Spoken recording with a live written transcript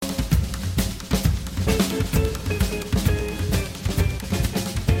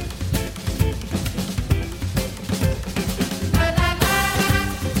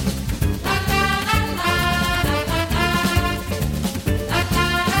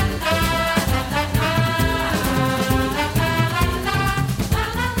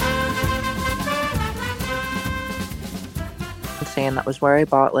and that was where I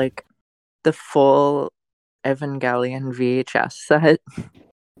bought like the full Evangelion VHS set.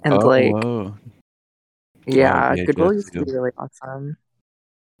 And Oh, like, whoa. yeah, Goodwill VHS used to be really awesome.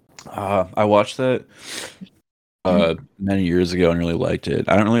 I watched that many years ago and really liked it.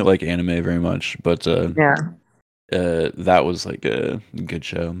 I don't really like anime very much, but Yeah, that was like a good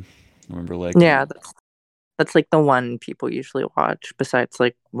show. I remember liking yeah, it. that's like the one people usually watch. Besides,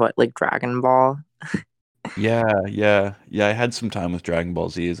 like like Dragon Ball. Yeah. I had some time with Dragon Ball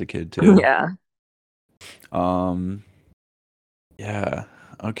Z as a kid too. Yeah. Um, yeah.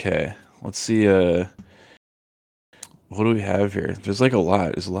 Okay. Let's see. What do we have here? There's like a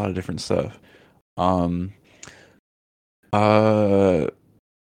lot. There's a lot of different stuff. Um, uh,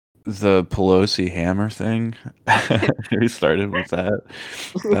 the Pelosi hammer thing. We started with that.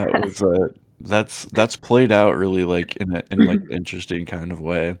 That was that's played out really like in like an interesting kind of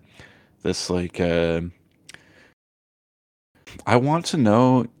way. This like I want to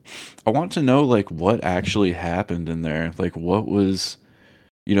know like what actually happened in there. Like what was,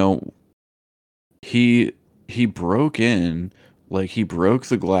 you know, he he broke in, like he broke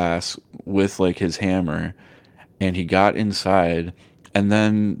the glass with like his hammer and he got inside and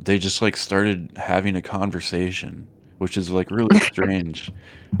then they just like started having a conversation, which is like really strange.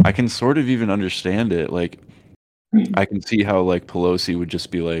 I can sort of even understand it. Like I can see how like Pelosi would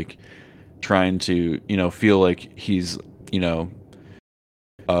just be like trying to, feel like he's, you know,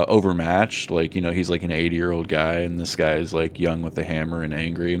 overmatched. Like, he's like an 80-year-old guy and this guy is like young with a hammer and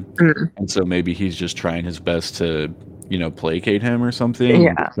angry. Mm. And so maybe he's just trying his best to, placate him or something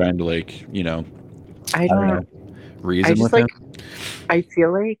and Yeah. just trying to like, I I don't don't. know, I reason just with him. like.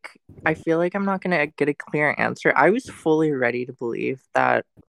 I feel like I'm not gonna get a clear answer. I was fully ready to believe that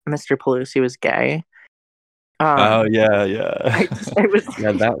Mr. Pelosi was gay. Oh Um, yeah. I was.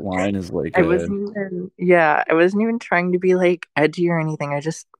 Yeah, that line is like I wasn't even. Yeah, I wasn't even trying to be like edgy or anything.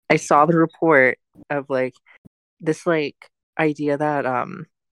 I saw the report of like this like idea that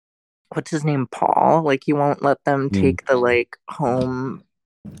what's his name, Paul, like he won't let them mm, take the like home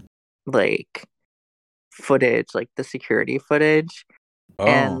like footage, like the security footage, oh,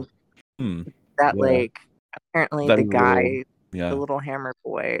 and hmm, that yeah. like apparently That the is weird. guy, the Yeah. little hammer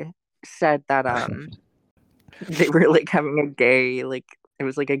boy, said that they were like having a gay, like it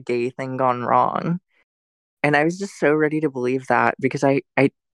was like a gay thing gone wrong. And I was just so ready to believe that because I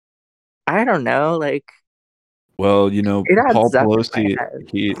don't know, like Well, it Paul adds up in my Pelosi, head.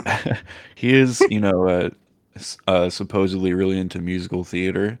 he he is, supposedly really into musical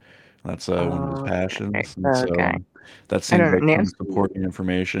theater. That's one of his Oh, passions, and okay. so that I seems don't like know. some Nancy, supporting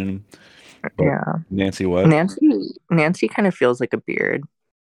information. But yeah. Nancy, what? Nancy kind of feels like a beard.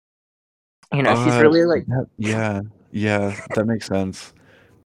 She's Uh, really like yeah, that makes sense.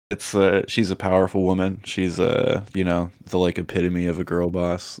 It's she's a powerful woman. She's the like epitome of a girl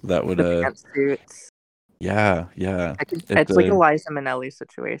boss. That would the pantsuits. yeah. It It's like a Liza Minnelli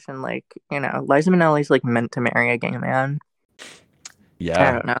situation. Like, Liza Minnelli's like meant to marry a gay man. I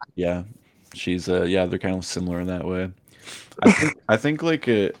yeah, don't know. yeah. She's yeah, they're kind of similar in that way.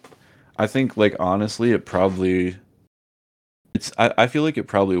 I think honestly it probably I feel like it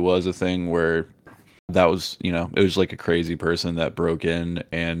probably was a thing where that was, it was like a crazy person that broke in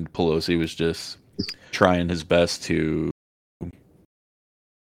and Pelosi was just trying his best to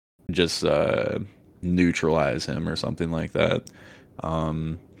just neutralize him or something like that.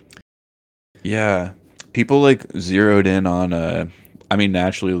 Um yeah, people like zeroed in on I mean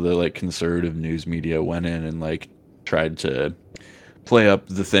naturally the like conservative news media went in and like tried to play up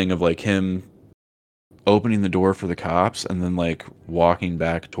the thing of like him opening the door for the cops and then like walking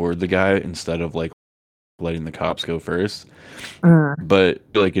back toward the guy instead of like letting the cops go first. Mm. But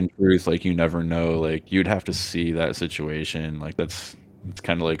like in truth, like you never know. Like you'd have to see that situation. Like it's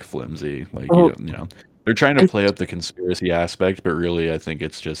kind of like flimsy. Like Well, they're trying to I, play up the conspiracy aspect, but really I think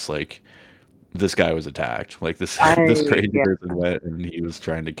it's just like this guy was attacked. Like this this I, crazy yeah, person went and he was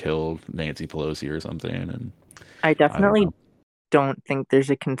trying to kill Nancy Pelosi or something. And I I don't definitely know. don't think there's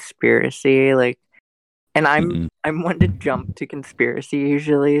a conspiracy. Like, and Mm-mm. I'm one to jump to conspiracy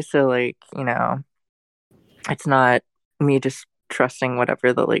usually. So like, it's not me just trusting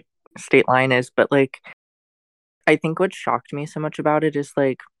whatever the like state line is, but like, I think what shocked me so much about it is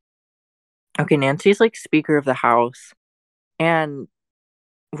like, okay, Nancy's like Speaker of the House, and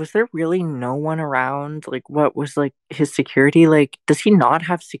was there really no one around? Like, what was like his security? Like, does he not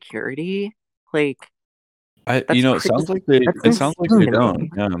have security? Like, that's It crazy. sounds like they That's it sounds like insane they to don't.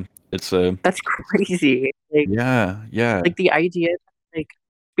 me. Yeah. It's a That's crazy. yeah. Like the idea, like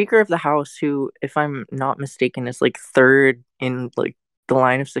Speaker of the House, who, if I'm not mistaken, is like third in like the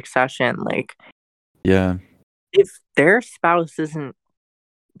line of succession. Like, Yeah. if their spouse isn't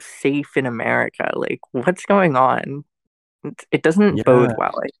safe in America, like what's going on? It doesn't bode Yeah,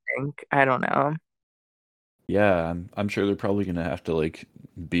 well, I think. I don't know. yeah. I'm sure they're probably gonna have to like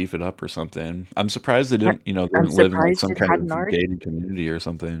beef it up or something. I'm surprised they I- didn't, they I'm didn't live in like surprised some it kind hadn't of already. gated community or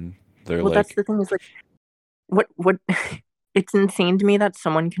something. They're Well, that's like the thing is like what it's insane to me that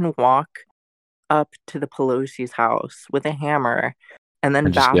someone can walk up to the Pelosi's house with a hammer and then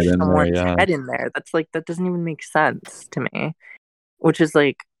and just get bash in there, someone's yeah. head in there. That's like that doesn't even make sense to me. Which is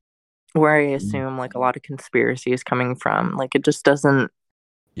like where I Mm. assume like a lot of conspiracy is coming from. Like it just doesn't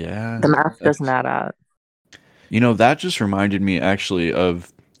Yeah, the math doesn't that's add up. that just reminded me actually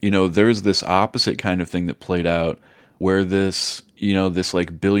of, there's this opposite kind of thing that played out where this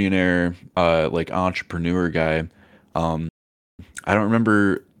like billionaire like entrepreneur guy, um I don't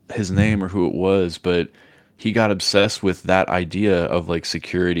remember his name or who it was, but he got obsessed with that idea of like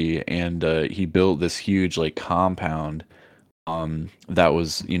security, and he built this huge like compound that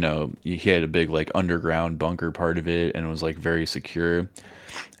was, he had a big like underground bunker part of it, and it was like very secure.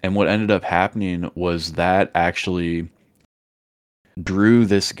 And what ended up happening was that actually drew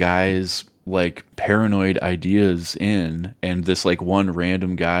this guy's like paranoid ideas in, and this like one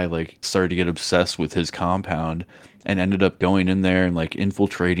random guy like started to get obsessed with his compound and ended up going in there and like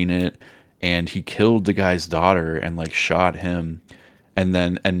infiltrating it, and he killed the guy's daughter and like shot him. And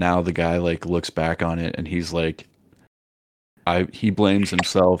now the guy like looks back on it and he's like, he blames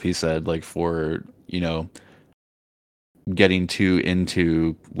himself, he said, like for getting too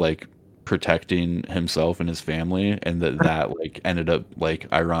into like protecting himself and his family, and that like ended up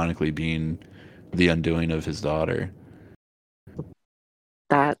like ironically being the undoing of his daughter.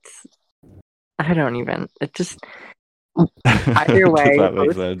 That's I don't even it just either Does way, that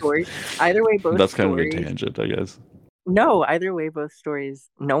make both sense? stories either way, both That's kind of a stories tangent, I guess. no, either way, both stories,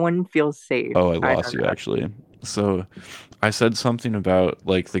 no one feels safe. Oh, I I lost don't you know. actually. So I said something about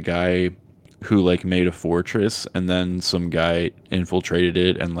like the guy who like made a fortress, and then some guy infiltrated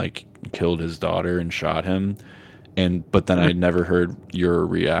it and like killed his daughter and shot him. And but then I never heard your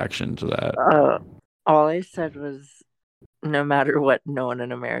reaction to that. Uh, all I said was no matter what, no one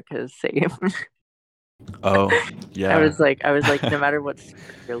in America is safe. Oh, yeah. I was like, no matter what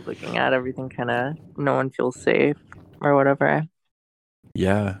story you're looking at, everything kind of, no one feels safe or whatever.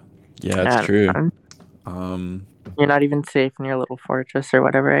 Yeah. Yeah, it's And true. Um, you're not even safe in your little fortress or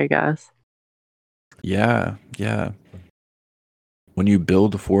whatever, I guess. yeah, yeah. When you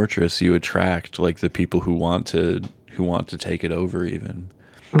build a fortress, you attract like the people who want to take it over even.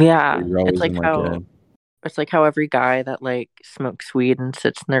 So Yeah, you're always in like a it's like how every guy that like smokes weed and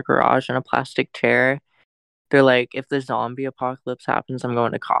sits in their garage in a plastic chair, they're like, if the zombie apocalypse happens, I'm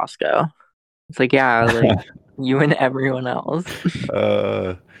going to Costco. It's like, yeah, like you and everyone else.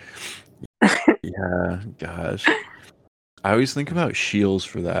 uh yeah, gosh. I always think about Shields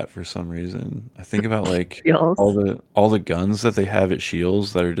for that for some reason. I think about like all Feels. the guns that they have at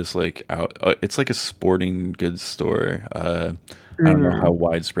Shields that are just like out. It's like a sporting goods store. I don't know how Mm,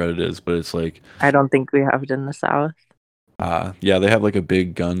 widespread it is, but it's like, I don't think we have it in the South. yeah, they have like a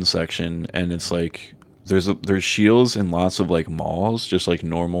big gun section, and it's like there's Shields in lots of like malls, just like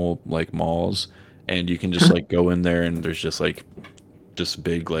normal like malls, and you can just like go in there and there's just like just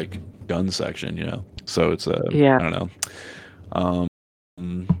big like gun section. So it's Yeah, I don't know. Um,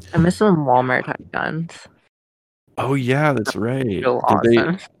 I miss when Walmart had guns. Oh yeah, that's right. Feel Did they?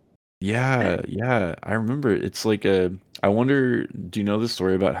 awesome. Yeah, yeah. I remember. It's like a. I wonder. Do you know the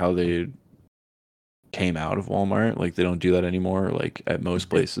story about how they came out of Walmart? Like they don't do that anymore. Like at most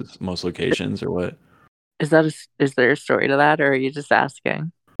Is, places, most locations, or what? is there a story to that, or are you just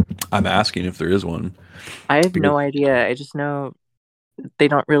asking? I'm asking if there is one. I have Because no idea. I just know they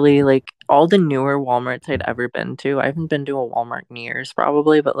don't really like all the newer Walmarts I'd ever been to. I haven't been to a Walmart in years,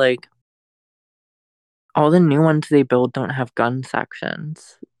 probably, but like all the new ones they build don't have gun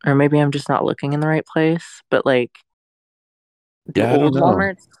sections. Or maybe I'm just not looking in the right place. But like the yeah, I don't old know.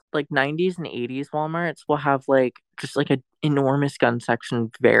 Walmarts, like 90s and 80s Walmarts, will have like just like an enormous gun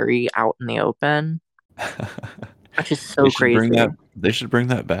section very out in the open, which is They so should bring crazy. that. They should bring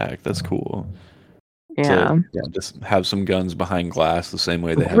that back. That's cool. To Yeah. yeah, just have some guns behind glass the same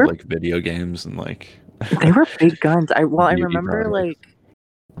way they They have were like video games and like they were big guns. I beauty remember products. like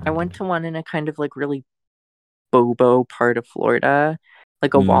I went to one in a kind of like really Bobo part of Florida,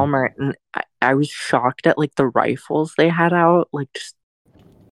 like a Mm, Walmart, and I was shocked at like the rifles they had out, like just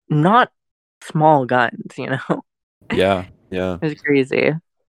not small guns, you know? yeah, yeah. It was crazy.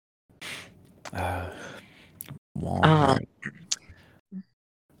 Uh, Um, Walmart.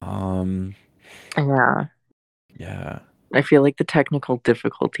 Um, yeah. yeah. I feel like the technical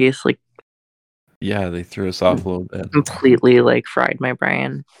difficulties, like Yeah, they threw us off a little bit. Completely like fried my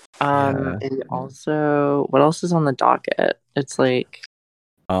brain. Yeah. And also, what else is on the docket? It's like,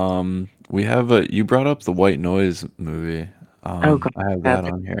 We have you brought up the White Noise movie. oh god, I have that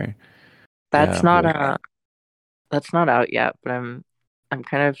that's on here. that's Yeah, not but that's not out yet, but I'm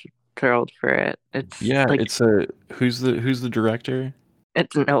kind of thrilled for it. It's yeah, like it's a who's the director?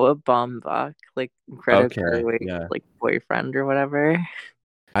 it's Noah Baumbach, like Greta Okay, Gerwig's yeah. like boyfriend or whatever.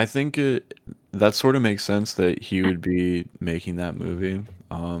 I think that sort of makes sense that he would be making that movie.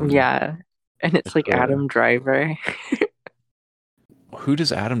 Yeah, and it's It's like Adam Driver. who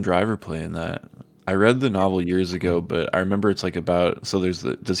does Adam Driver play in that? I read the novel years ago, but I remember it's like about so there's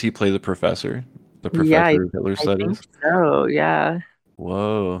does he play the professor? The Yeah, professor of Hitler I think Studies? so. Yeah,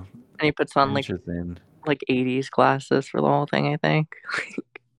 Whoa, and he puts on interesting. like 80s glasses for the whole thing, I think.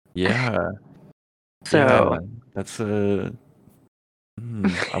 Yeah, yeah, So, that's I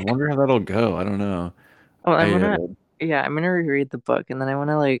wonder how that'll go. I don't know. well, I I'm gonna reread the book, and then I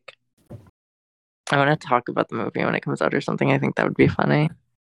wanna talk about the movie when it comes out or something. I think that would be funny.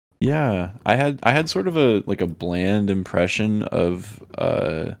 yeah, I had sort of a like a bland impression of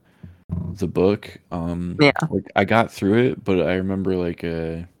the book. Yeah. Like I got through it, but I remember like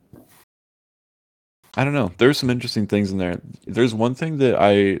I don't know. There's some interesting things in there. There's one thing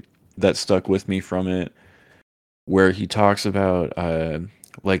that stuck with me from it where he talks about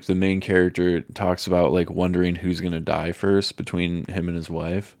like the main character talks about like wondering who's gonna die first between him and his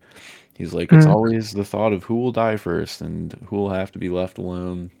wife. He's like, it's Mm. always the thought of who will die first and who will have to be left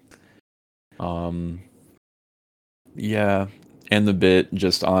alone. Um, yeah, and the bit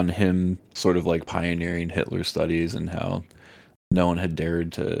just on him sort of like pioneering Hitler studies and how no one had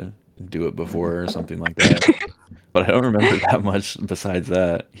dared to do it before or something like that. But I don't remember that much besides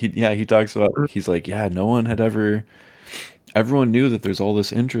that. He talks about he's like, yeah, no one had ever everyone knew that there's all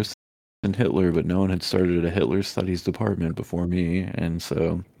this interest in Hitler, but no one had started a Hitler studies department before me, and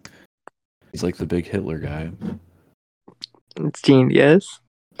so he's like the big Hitler guy. It's genius.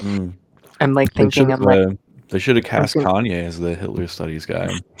 Mm. I'm like They should thinking, have they should have I'm cast think, Kanye as the Hitler studies guy.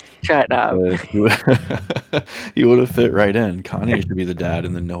 shut up. He would he would have fit right in. Kanye should be the dad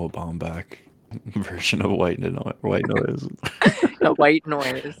in the Noah Baumbach version of White Noise. A white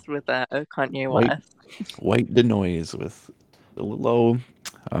noise with a Kanye White West. White Denoise with a little.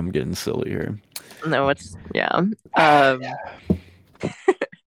 I'm getting silly here. No, it's yeah.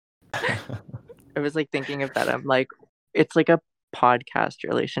 I was like thinking of that. I'm like, it's like a podcast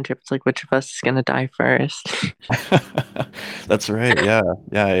relationship. It's like which of us is gonna die first. That's right. Yeah,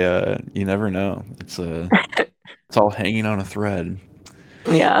 yeah. You never know. It's all hanging on a thread.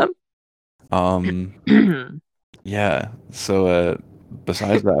 Yeah. Um, yeah. So,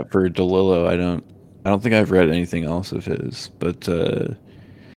 besides that, for DeLillo, I don't think I've read anything else of his. But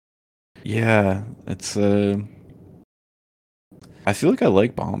yeah, it's I feel like I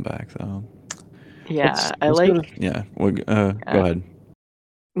like Baumbach though. Yeah, I Let's like. go to yeah. Go Yeah. ahead.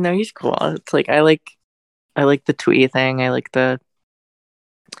 No, he's cool. It's like I like the twee thing. I like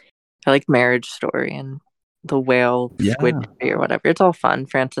Marriage Story and the whale squid Yeah, movie or whatever. It's all fun.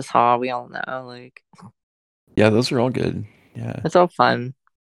 Francis Ha, we all know. Like yeah. Those are all good. Yeah. it's all fun.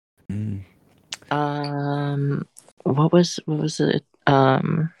 Mm. Um, what was it?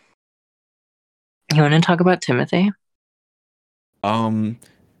 You want to talk about Timothy? Um,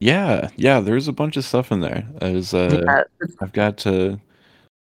 yeah, yeah, there's a bunch of stuff in there. Yeah. I've got to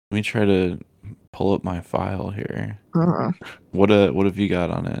let me try to pull up my file here. Mm. What have you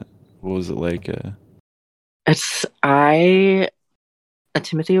got on it? What was it like? It's I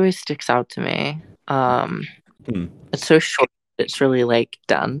Timothy always sticks out to me. Hmm. It's so short. It's really like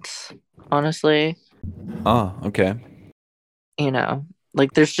dense. Honestly, Ah, okay. you know,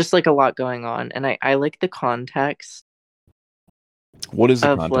 like there's just like a lot going on, and I like the context What is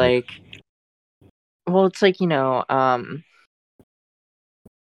the of context? like, well, it's like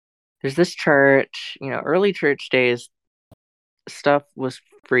there's this church. Early church days stuff was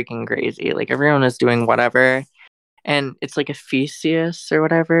freaking crazy. Like everyone was doing whatever, and it's like Ephesus or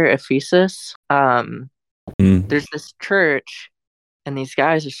whatever. Ephesus. Hmm. There's this church and these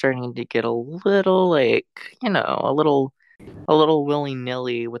guys are starting to get a little like a little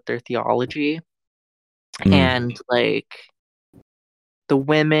willy-nilly with their theology, Hmm. and like the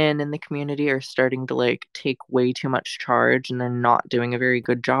women in the community are starting to like take way too much charge and they're not doing a very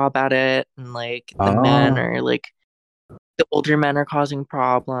good job at it, and like the men Ah, are like the older men are causing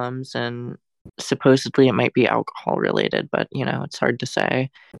problems, and supposedly it might be alcohol related, but it's hard to say.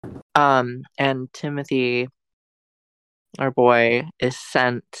 And Timothy, our boy, is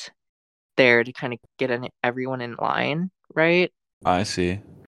sent there to kind of get everyone in line, right? I see.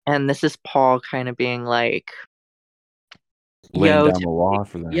 And this is Paul kind of being like, Laying yo, down the law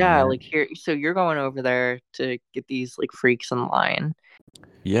for them, yeah, right? like here, so you're going over there to get these like freaks in line.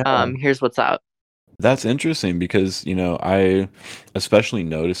 Yeah, Here's what's up. that's interesting because, I especially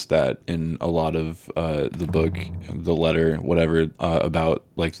noticed that in a lot of the book, the letter, whatever, about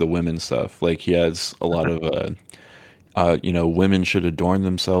like the women stuff. Like he has a lot of women should adorn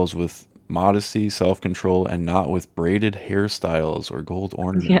themselves with modesty, self-control, and not with braided hairstyles or gold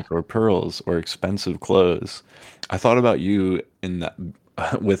Yeah, ornaments or pearls or expensive clothes. I thought about you in that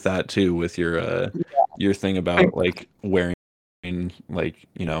with that too, with your thing about like wearing like,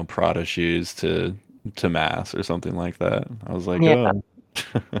 Prada shoes to mass or something like that. I was like, yeah. oh.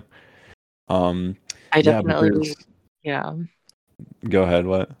 Um, I yeah, but definitely, there's yeah. go ahead,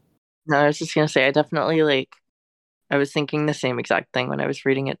 what? No, I was just gonna say, I definitely like. I was thinking the same exact thing when I was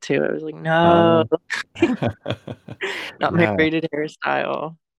reading it too. I was like, no, Um, not my yeah, braided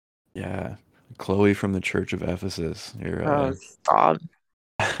hairstyle. yeah. Chloe from the Church of Ephesus. You're Oh, stop.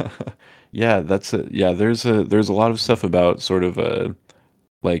 yeah, that's it. Yeah, there's a lot of stuff about sort of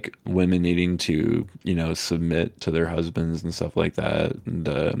like women needing to, submit to their husbands and stuff like that. And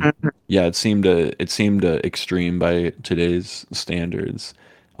Mhm. yeah, it seemed extreme by today's standards.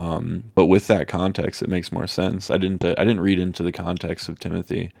 But with that context, it makes more sense. I didn't read into the context of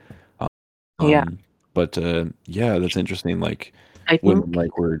Timothy. Yeah, Um, but yeah, that's interesting. Like I women think,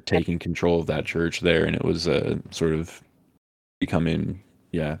 like were taking control of that church there, and it was sort of becoming,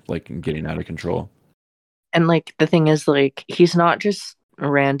 yeah, like getting out of control. and like the thing is, like, he's not just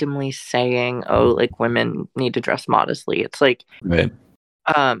randomly saying, oh, like women need to dress modestly. It's like, Right.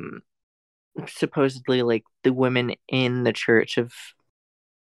 um, supposedly, like the women in the church of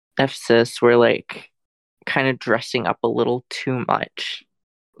Ephesus were like kind of dressing up a little too much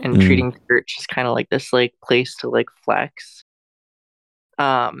and Mm, treating church as kind of like this like place to like flex.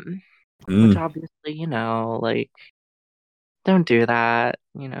 Um, which mm, obviously, like don't do that.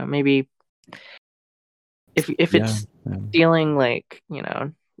 Maybe if yeah, it's yeah, stealing, like,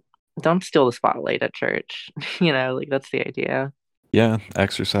 don't steal the spotlight at church. Like that's the idea. yeah.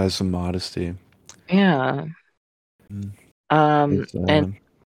 Exercise some modesty. Yeah. Mm, Um, it's and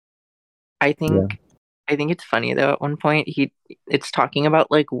I yeah, think I think it's funny though, at one point it's talking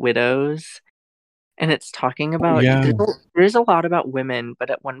about like widows, and it's talking oh about yeah. there's a lot about women, but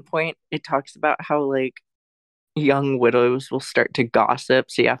at one point it talks about how like young widows will start to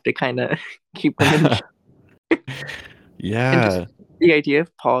gossip, so you have to kind of keep them in. And just Yeah. the idea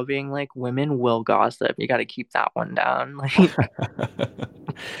of Paul being like, women will gossip. You got to keep that one down. Like,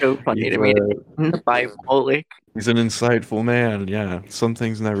 so funny He's to me. In the Bible, like, he's an insightful man. Yeah, some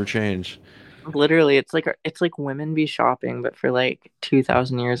things never change. literally, it's like women be shopping, but for like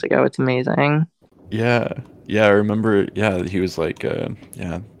 2,000 years ago. It's amazing. Yeah, yeah. I remember. Yeah, he was like,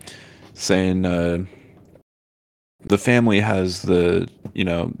 yeah, saying the family has the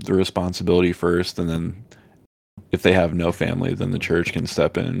responsibility first, and then if they have no family, then the church can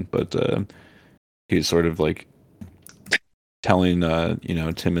step in. But he's sort of like telling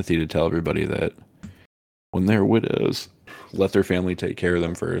Timothy to tell everybody that when they're widows, let their family take care of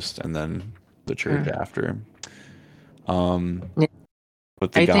them first, and then the church Mm. after. Um, Yeah,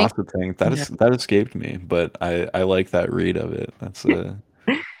 but the I think. gossip thing Yeah. that escaped me, but I like that read of it. That's yeah.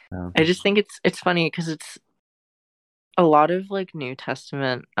 I just think it's funny because it's a lot of like New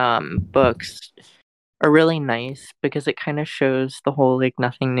Testament books are really nice because it kind of shows the whole like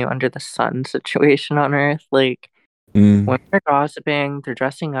nothing new under the sun situation on Earth. Like, Mm. women are gossiping, they're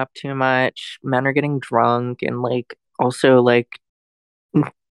dressing up too much, men are getting drunk, and like also like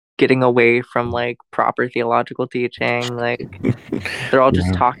getting away from like proper theological teaching. Like, they're all just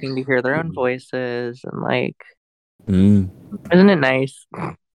Yeah. talking to hear their own voices, and like, Mm. isn't it nice?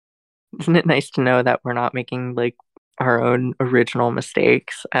 Isn't it nice to know that we're not making like our own original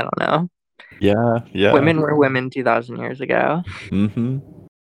mistakes? I don't know. Yeah, yeah. Women were women 2,000 years ago. Mm-hmm.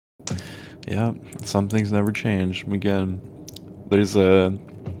 Yeah, some things never change. Again, there's a.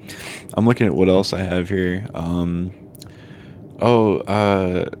 I'm looking at what else I have here. Oh,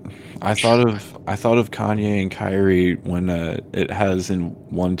 I thought of Kanye and Kyrie when it has in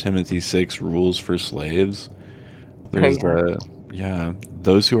 1 Timothy 6 rules for slaves. Oh There's yeah. yeah,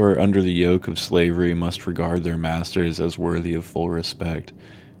 those who are under the yoke of slavery must regard their masters as worthy of full respect,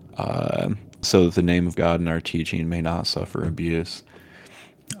 so that the name of God and our teaching may not suffer abuse.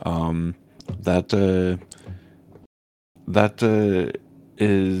 Um, that that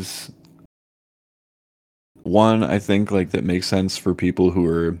is one I think like that makes sense for people who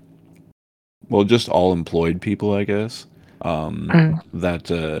are, well, just all employed people, I guess. Mm.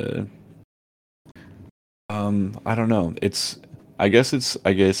 That I don't know. I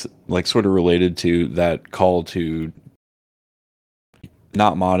guess like sort of related to that call to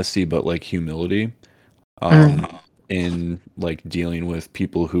not modesty but like humility Mm. um in like dealing with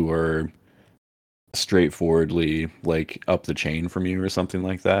people who are straightforwardly like up the chain from you or something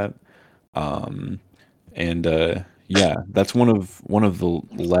like that. Um and yeah, that's one of the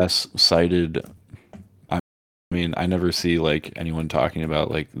less cited. I mean, I never see like anyone talking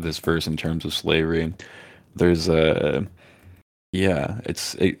about like this verse in terms of slavery. There's a yeah, it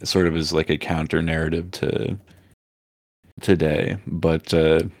sort of is like a counter narrative to today, but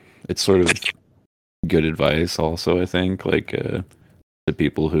it's sort of good advice also, I think, like to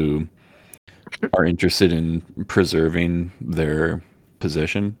people who are interested in preserving their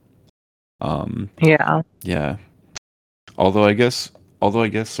position. Um, Yeah. yeah. Although I guess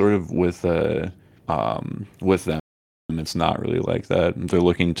sort of with them it's not really like that. They're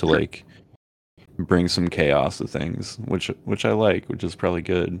looking to like bring some chaos to things, which I like, which is probably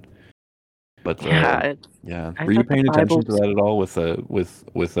good. But Yeah. yeah, I were you thought the paying attention to Bible's. that at all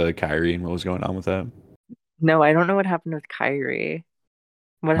with Kyrie and what was going on with that? No, I don't know what happened with Kyrie.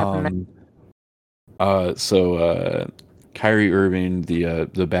 What happened there? Um, so Kyrie Irving,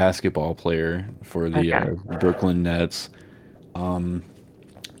 the basketball player for the Okay. Brooklyn Nets, um,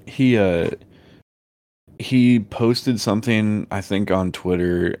 he he posted something I think on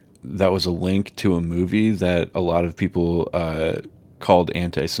Twitter that was a link to a movie that a lot of people called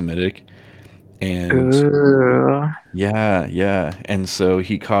anti-Semitic, and Ooh. yeah, yeah, and so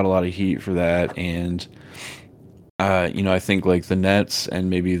he caught a lot of heat for that, and I think like the Nets and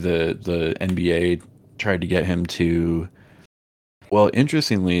maybe the NBA tried to get him to. Well,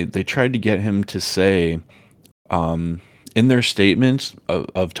 interestingly, they tried to get him to say, um, in their statements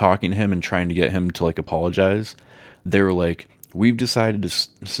of talking to him and trying to get him to like apologize, they were like, "We've decided to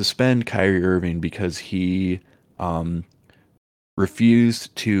suspend Kyrie Irving because he um,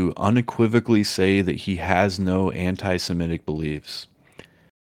 refused to unequivocally say that he has no anti-Semitic beliefs."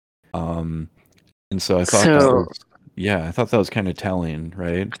 Um, and so I thought that So, was, yeah, I thought that was kind of telling,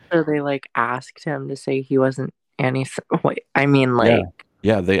 right? so they like asked him to say he wasn't any. Wait, I mean, Yeah, like,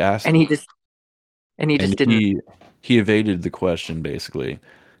 yeah. They and asked, he and just didn't. he evaded the question basically.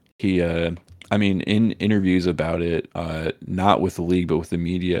 He, I mean, in interviews about it, not with the league but with the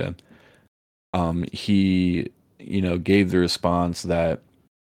media, he, gave the response that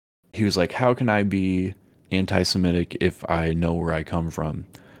he was like, "How can I be anti-Semitic if I know where I come from?"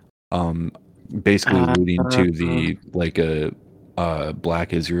 Um, Basically Uh, alluding to the like a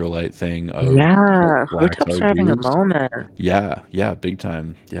black Israelite thing of yeah, blacks Hoteps are are having a Jews. moment. Yeah, yeah, big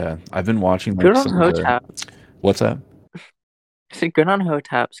time. Yeah, I've been watching Good like on some of the. Hoteps. What's that? So good on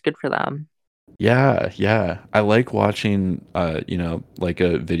Hoteps. Good for them. Yeah, yeah. I like watching like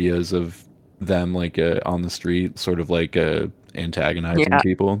videos of them like on the street sort of like antagonizing Yeah,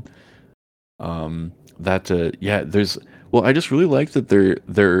 people. That yeah, there's well, I just really like that they're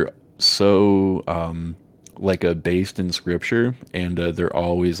so like based in scripture, and they're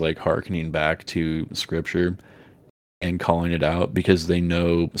always like hearkening back to scripture and calling it out because they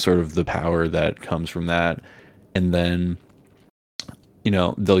know sort of the power that comes from that. And then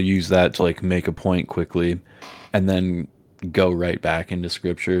they'll use that to like make a point quickly and then go right back into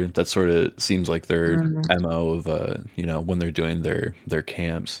scripture. That sort of seems like their mm, MO of when they're doing their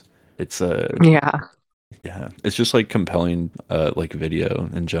camps. It's yeah. yeah, it's just like compelling like video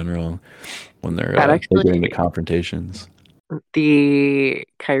in general when That they get actually, into confrontations. the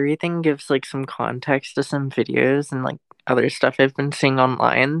Kyrie thing gives like some context to some videos and like other stuff I've been seeing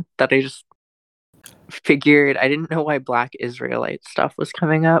online that I just figured I didn't know why Black Israelite stuff was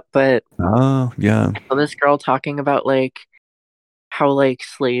coming up, but Oh, yeah. I saw this girl talking about like how like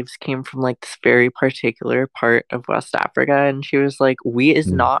slaves came from like this very particular part of West Africa, and she was like, "We is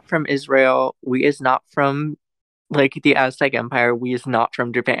Mm. not from Israel. We is not from like the Aztec Empire. We is not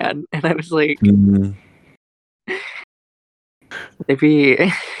from Japan." And I was like, Mm, "They be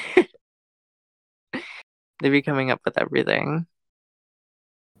they be coming up with everything."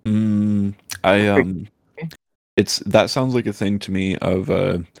 mm, I it's that sounds like a thing to me of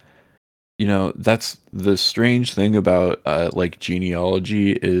that's the strange thing about like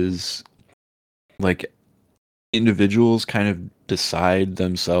genealogy is like individuals kind of decide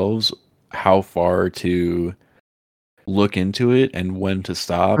themselves how far to look into it and when to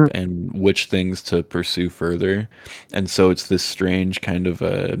stop Mm, and which things to pursue further. And so it's this strange kind of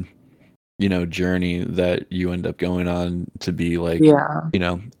a journey that you end up going on to be like, yeah. you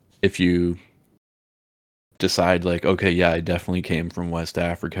know, if you decide like, okay, yeah, I definitely came from West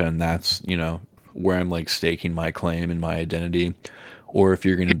Africa and that's, where I'm like staking my claim and my identity. Or if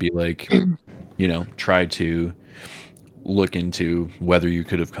you're going to be like, try to look into whether you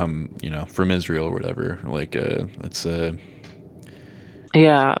could have come, from Israel or whatever. Like, it's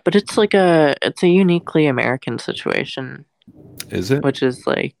Yeah, but it's a uniquely American situation, is it? which is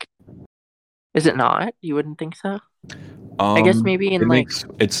like, is it not? You wouldn't think so? I guess maybe in It like makes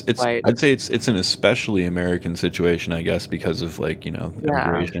it's what? I'd say it's an especially American situation, I guess, because of like, Yeah.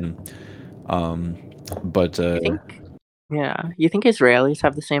 immigration. Um, but You think? Yeah. You think Israelis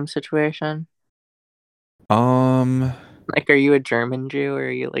have the same situation? um, Like, are you a German Jew or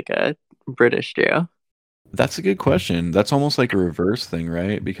are you like a British Jew? that's a good question. That's almost like a reverse thing,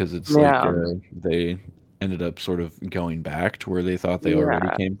 right? Because it's like Yeah. they ended up sort of going back to where they thought they already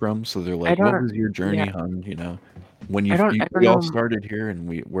Yeah. came from. So they're I like, "What don't. was your Yeah. journey, hun?" When I don't we all know. started here,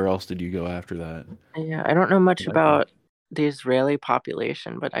 and where else did you go after that? Yeah. I don't know I much like that. about the Israeli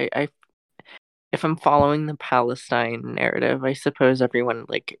population, but if I'm following the Palestine narrative, I suppose everyone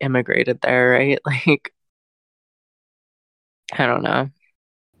like immigrated there, right? Like, I don't know.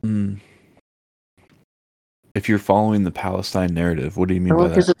 Mm. If you're following the Palestine narrative, what do you mean Well, by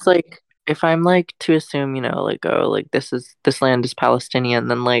because that? it's like if I'm like to assume, like oh, like this land is Palestinian,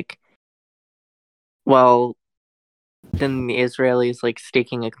 then like, well, then the Israelis like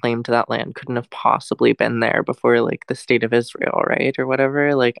staking a claim to that land couldn't have possibly been there before like the state of Israel, right? Or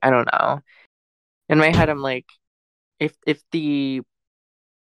whatever. Like, I don't know. In my head, I'm like, if the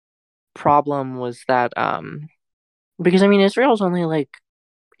problem was that because I mean Israel's only like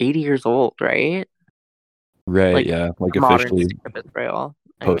 80 years old, right? Right, Like yeah, like the modern officially state of Israel.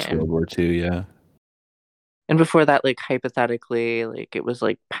 I post mean, World War II, yeah. and before that, like hypothetically, like it was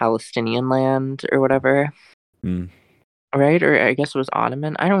like Palestinian land or whatever, Mm. right? Or I guess it was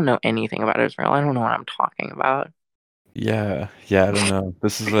Ottoman. I don't know anything about Israel. I don't know what I'm talking about. Yeah, yeah, I don't know.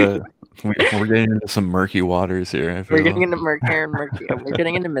 This is we're getting into some murky waters here, I We're feel. getting into murkier and murkier. We're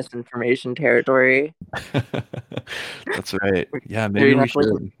getting into misinformation territory. That's right. Yeah, maybe We're we gonna like,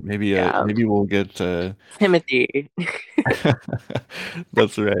 should. yeah, Maybe we'll get Timothy.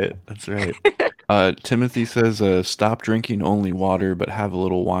 That's right. That's right. Timothy says, stop drinking only water, but have a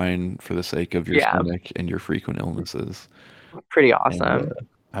little wine for the sake of your Yeah, stomach and your frequent illnesses. pretty And awesome.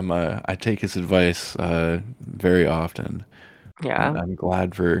 I take his advice very often, and Yeah. I'm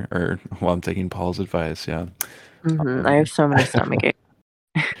glad for, or well, I'm taking Paul's advice. Yeah. I have Um, so many stomach aches.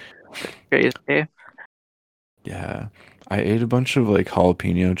 Crazy. yeah. I ate a bunch of like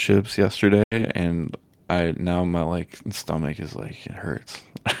jalapeno chips yesterday, and I now my like stomach is like it hurts.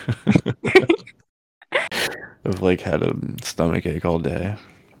 I've like had a stomach ache all day.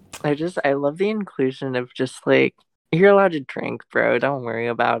 I love the inclusion of just like you're allowed to drink, bro. Don't worry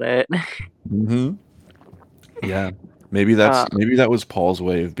about it. Hmm. Yeah. Um, Maybe that was Paul's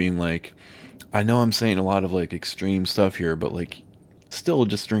way of being like, I know I'm saying a lot of like extreme stuff here, but like still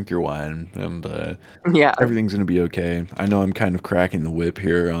just drink your wine and yeah, everything's gonna be okay. I know I'm kind of cracking the whip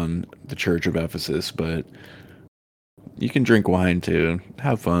here on the Church of Ephesus, but you can drink wine too.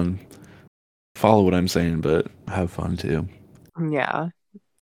 Have fun. Follow what I'm saying, but have fun too. yeah.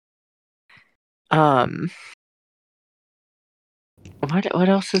 Um, what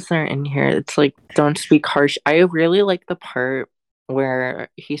else is there in here? It's like don't speak harsh. I really like the part where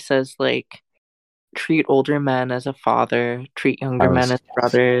he says like treat older men as a father, treat I younger men was, as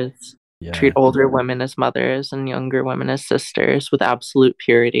brothers, treat yeah, older women as mothers, and younger women as sisters with absolute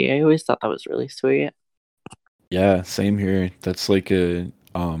purity. I always thought that was really sweet. yeah, same here. That's like yeah,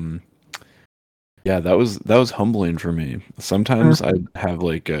 that was humbling for me. Sometimes I Mhm. have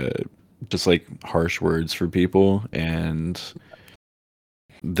like just like harsh words for people and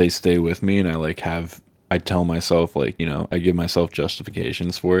they stay with me and I tell myself like, I give myself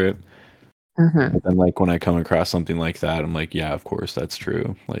justifications for it. Mhm. But then like when I come across something like that, I'm like, yeah, of course that's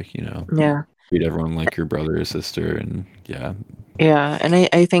true. Like, Yeah. treat everyone like your brother or sister and yeah. Yeah, and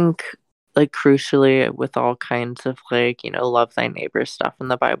I think like crucially with all kinds of like, love thy neighbor stuff in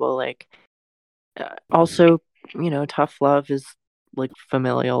the Bible, like also, tough love is like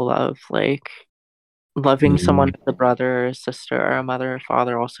familial love, like loving someone Mhm. as a brother or a sister or a mother or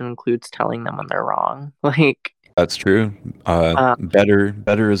father also includes telling them when they're wrong. Like, That's true. uh,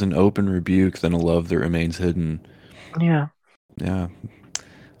 Better is an open rebuke than a love that remains hidden. yeah. Yeah.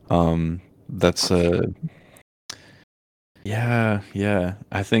 That's yeah, yeah.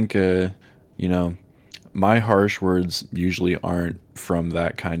 I think you know, my harsh words usually aren't from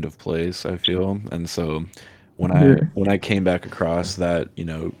that kind of place, I feel. And so Mhm. when I came back across that,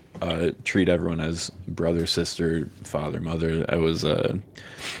 treat everyone as brother, sister, father, mother,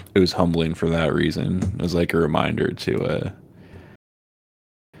 it was humbling for that reason. It was like a reminder to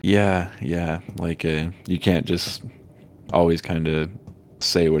yeah, yeah, like you can't just always kind of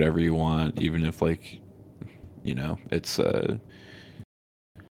say whatever you want even if like it's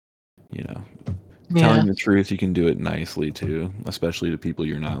you know, Yeah, telling the truth, you can do it nicely too, especially to people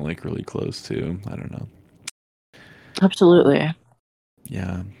you're not like really close to. I don't know. absolutely.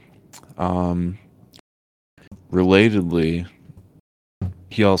 Yeah. Um, Relatedly,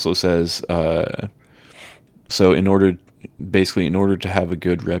 he also says, so in order to have a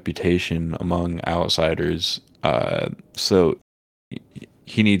good reputation among outsiders, so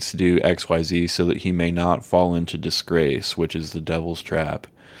he needs to do XYZ so that he may not fall into disgrace, which is the devil's trap.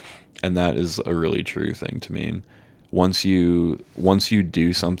 And that is a really true thing to mean. Once you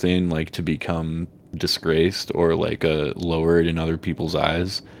do something like to become disgraced or like lowered in other people's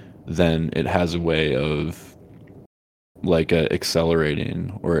eyes, then it has a way of like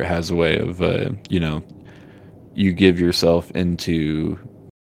accelerating, or it has a way of you give yourself into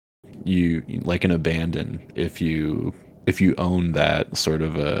you like an abandon if you own that sort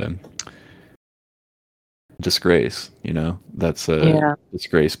of a disgrace. That's a Yeah.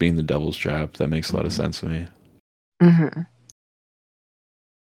 disgrace being the devil's trap. That makes a lot of sense to me. Mm-hmm.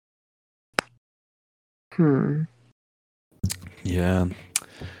 Hmm. Yeah.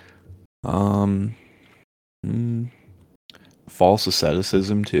 Um. mm, False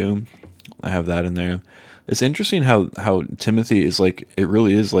asceticism too. I have that in there. It's interesting how Timothy is like, it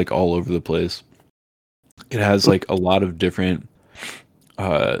really is like all over the place. It has like a lot of different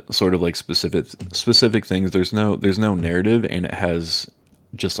sort of like specific things. There's no narrative, and it has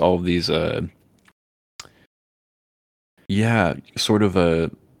just all of these yeah, sort of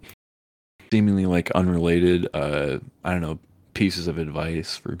seemingly like unrelated I don't know, pieces of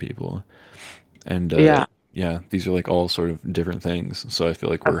advice for people. And Yeah, yeah, these are like all sort of different things. So I feel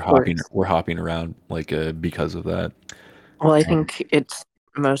like of course. we're hopping around like because of that. Well, I Um, think it's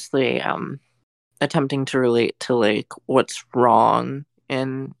mostly attempting to relate to like what's wrong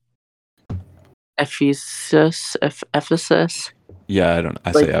in Ephesus. yeah,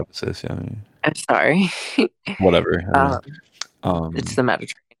 I Like, say Ephesus, yeah. I mean, I'm sorry. whatever. I mean, um, it's um, the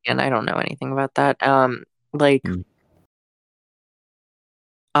Mediterranean. I don't know anything about that. Like, mm,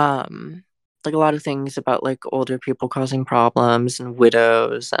 um, like a lot of things about like older people causing problems and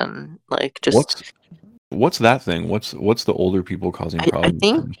widows and like just what's what's that thing? What's the older people causing I problems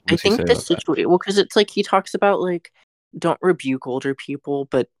think thing? What I does he say think this about that? situation, well, because it's like he talks about like don't rebuke older people,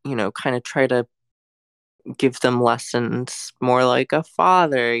 but kind of try to give them lessons more like a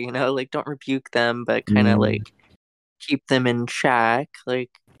father, like don't rebuke them, but kind of Mm, like keep them in check,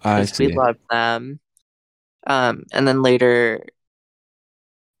 like I because we see. love them. And then later,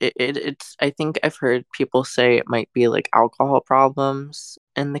 it's I think I've heard people say it might be like alcohol problems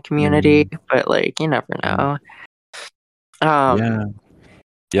in the community, Mm, but like you never mm, know. yeah, Um,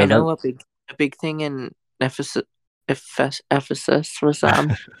 I yeah. That know a big thing in Ephesus, Ephesus was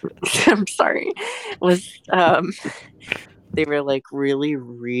I'm sorry, was they were like really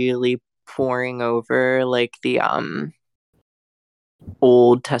really pouring over like the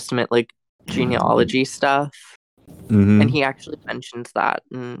Old Testament like genealogy stuff, and hmm he actually mentions that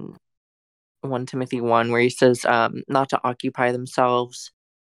in 1 Timothy 1 where he says not to occupy themselves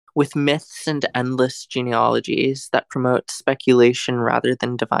with myths and endless genealogies that promote speculation rather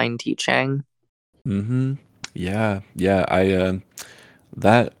than divine teaching. hmm Yeah, yeah. I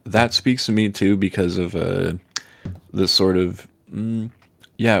that speaks to me too because of this sort of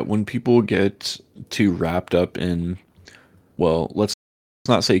yeah, when people get too wrapped up in, well, let's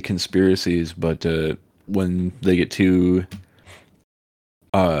not say conspiracies, but when they get too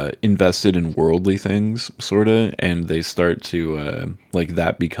invested in worldly things sort of, and they start to like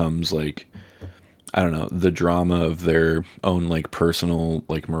that becomes like, I don't know, the drama of their own like personal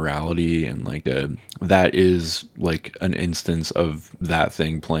like morality, and like that is like an instance of that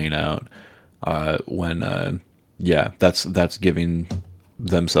thing playing out when yeah, that's giving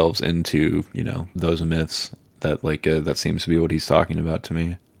themselves into those myths, that like that seems to be what he's talking about to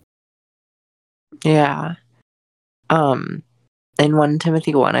me. Yeah. Um in 1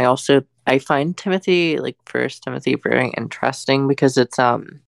 Timothy 1, I find Timothy like First Timothy very interesting because it's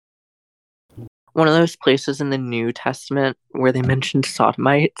one of those places in the New Testament where they mention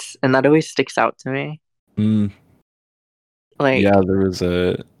sodomites, and that always sticks out to me. Mm, Like, yeah, there was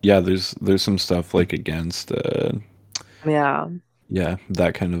a yeah, there's some stuff like against yeah, yeah,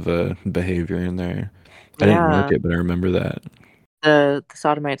 that kind of behavior in there. I didn't mark yeah. it, but I remember that. The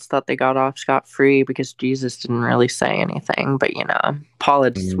sodomites thought they got off scot free because Jesus didn't really say anything, but Paul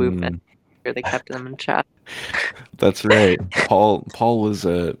had to swoop in. Mm, Sure, they kept them in check. that's right. Paul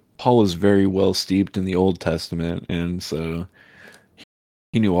was very well steeped in the Old Testament, and so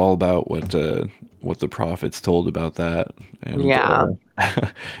he knew all about what the prophets told about that, and Yeah.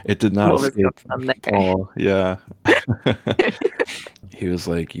 it did not What was going escape on there? Paul. Yeah. He was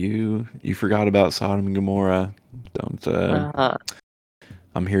like, you forgot about Sodom and Gomorrah. Don't Uh,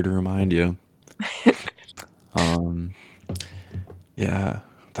 I'm here to remind you. Um, yeah,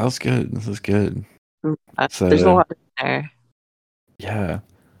 that was good. This is good. there's a So lot there. yeah,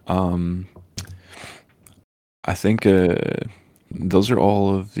 um, I think those are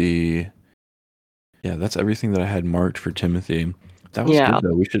all of the yeah. That's everything that I had marked for Timothy. That was Yeah. good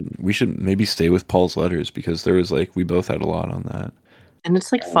though. We should maybe stay with Paul's letters because there was like we both had a lot on that. And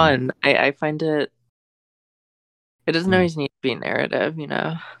it's like Um, fun. I find it doesn't mm, always need to be narrative, you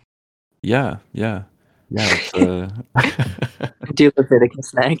know. yeah, yeah, yeah. It's Do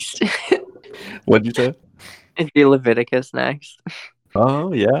Leviticus next. what'd you say? Do Leviticus next.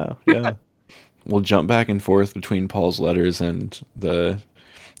 Oh yeah, yeah. We'll jump back and forth between Paul's letters and the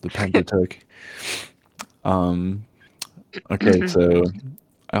Pentateuch. Um, okay, so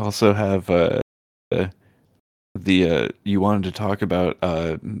I also have the you wanted to talk about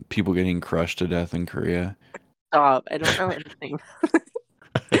people getting crushed to death in Korea. Stop. I don't know anything.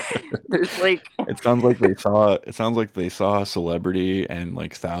 There's like It sounds like they saw a celebrity and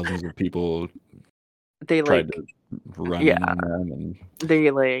like thousands of people they tried like to run yeah in on them, and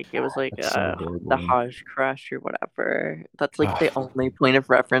they like it was like it's so the horrible. Hajj crush or whatever. That's like the only point of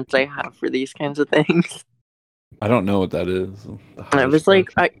reference I have for these kinds of things. I don't know what that is. The And I Hajj was like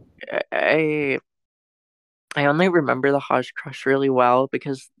crush. I I only remember the Hajj crush really well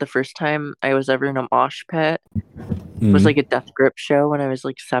because the first time I was ever in a mosh pit was like Mm, a Death Grip show when I was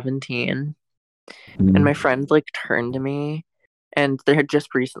like 17. And my mm. friend like turned to me, and there had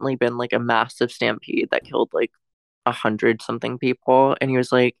just recently been like a massive stampede that killed like 100 something people. And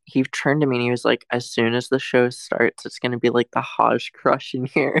he turned to me and he was like, as soon as the show starts, it's gonna be like the Hajj crush in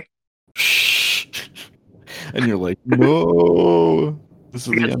here. And you're like, no, this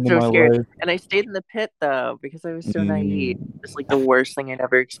is I the got end of so my scared. life. And I stayed in the pit though because I was so naive. Mm. It's like the worst thing I'd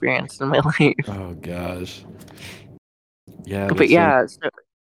ever experienced in my life. Oh gosh. Yeah, But that's like yeah, so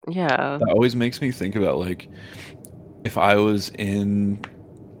yeah. that always makes me think about like if I was in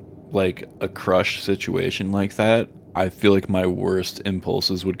like a crush situation like that, I feel like my worst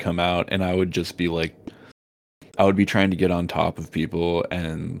impulses would come out and I would just be like I would be trying to get on top of people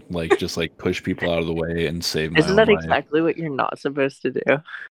and like just like push people out of the way and save my Isn't own that life. exactly what you're not supposed to do?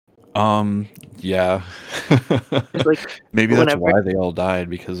 Yeah. It's like Maybe that's whenever why they all died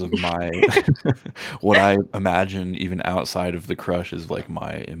because of my what I imagine even outside of the crush is like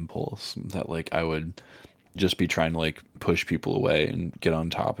my impulse that like I would just be trying to like push people away and get on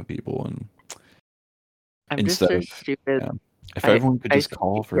top of people and I'm just instead so of stupid. yeah, if I everyone could I just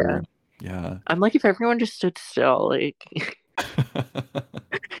call yeah. for yeah. I'm like if everyone just stood still, like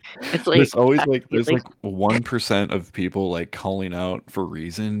it's There's like always I like feel there's like like 1% of people like calling out for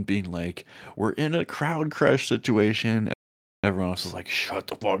reason, being like, "We're in a crowd crush situation." And everyone else is like, "Shut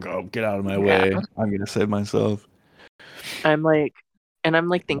the fuck up! Get out of my yeah. way! I'm gonna save myself." I'm like and I'm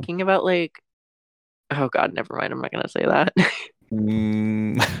like thinking about like oh god, never mind. I'm not gonna say that.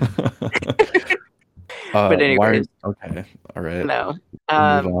 Mm. But Why? anyways, Okay, all right. no. We'll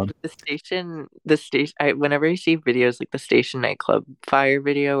move on. The station I whenever I see videos like the station nightclub fire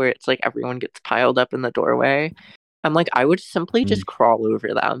video where it's like everyone gets piled up in the doorway, I'm like I would simply Mm. just crawl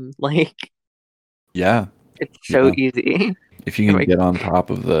over them. Like Yeah, it's so yeah. easy. If you And can my get on top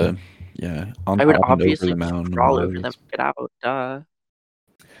of the, yeah, on I would top and over obviously the just mound and crawl over them ladders. and get out. Duh.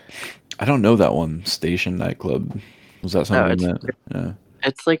 I don't know that one. Station nightclub. Was that Oh, something that? Yeah.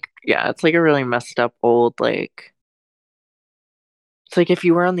 it's like yeah, it's like a really messed up old like it's like if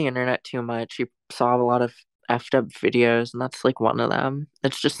you were on the internet too much, you saw a lot of effed up videos, and that's like one of them.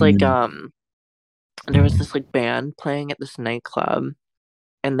 It's just like Mm, there was this like band playing at this nightclub,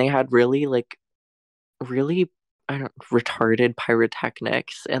 and they had really I don't retarded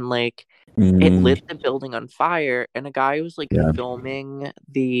pyrotechnics, and like it mm, lit the building on fire, and a guy was like yeah. filming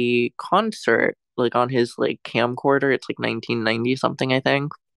the concert like on his like camcorder. It's like 1990 something, I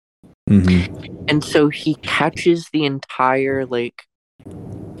think. Hmm. And so he catches the entire like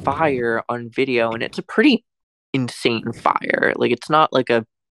fire on video, and it's a pretty insane fire. Like it's not like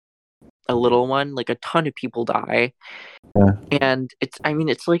a little one, like a ton of people die. Yeah. And I mean,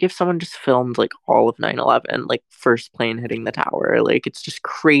 it's like if someone just filmed like all of 9/11, like first plane hitting the tower, like it's just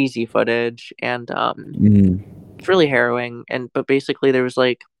crazy footage. And Mm, it's really harrowing. And but basically there was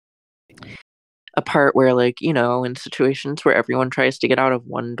like a part where like, in situations where everyone tries to get out of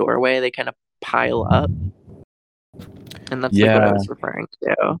one doorway, they kind of pile up. And that's like what I yeah. was referring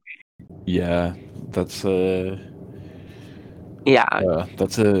to. Yeah. That's Yeah,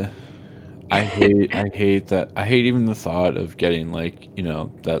 That's a. I hate that. I hate even the thought of getting like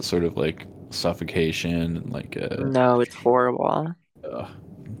that sort of like suffocation and like a no, it's horrible. uh,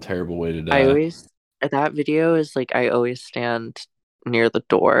 terrible way to I die. always that video is like I always stand near the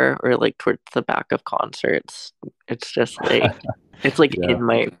door or like towards the back of concerts. It's just like it's like Yeah. in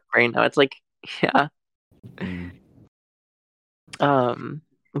my brain now. It's like yeah. Mm. Um,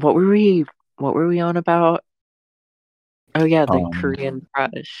 what were we on about? Oh yeah, the Um. Korean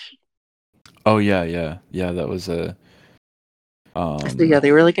crush. Oh yeah, yeah, yeah. That was a So yeah, um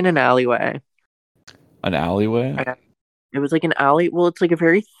they were like in an alleyway. an alleyway. Uh, It was like an alley. Well, it's like a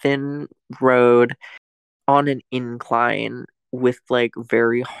very thin road on an incline with like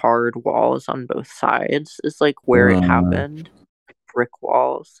very hard walls on both sides. Is like where it Uh, happened, like brick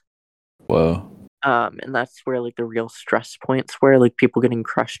walls. Whoa. And that's where like the real stress points were, like people getting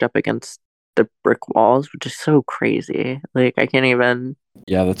crushed up against the brick walls, which is so crazy. Like I can't even.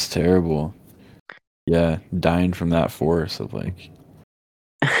 Yeah, that's terrible. Yeah, dying from that force of like,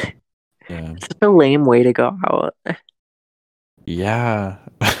 yeah. It's such a lame way to go out. Yeah.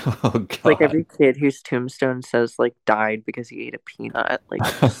 Oh Like God. every kid whose tombstone says like died because he ate a peanut. Like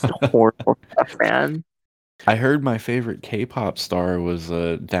just horrible stuff, man. I heard my favorite K-pop star was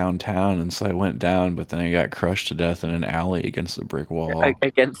downtown, and so I went down, but then I got crushed to death in an alley against a brick wall.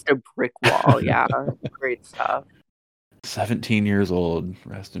 Against a brick wall. Yeah, great stuff. 17 years old.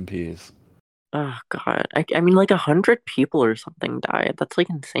 Rest in peace. Oh God, I mean like 100 people or something died. That's like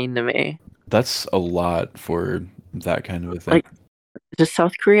insane to me. That's a lot for that kind of a thing. Like, does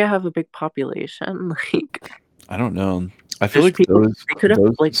South Korea have a big population? Like, I don't know. I feel there's like people those they could have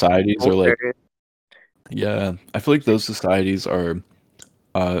those like societies are like, culture. yeah, I feel like those societies are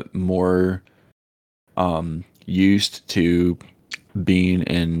more used to being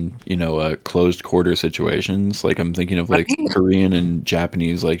in closed quarter situations. Like I'm thinking of like Right? Korean and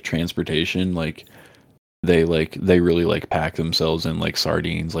Japanese like transportation. Like they really like pack themselves in like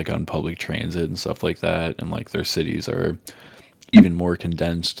sardines like on public transit and stuff like that, and like their cities are even more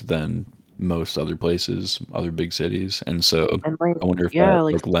condensed than most other places, other big cities. And so And like, I wonder if that yeah,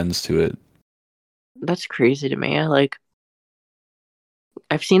 like like lends to it. that's crazy to me. Like,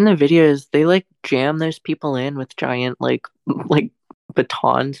 I've seen the videos. They like jam those people in with giant like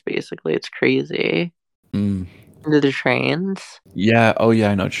batons. Basically, it's crazy Mm. into the trains. Yeah. Oh yeah,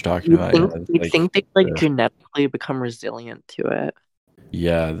 I know what you're talking You'd about. Yeah. think you'd Like think they like uh, genetically become resilient to it.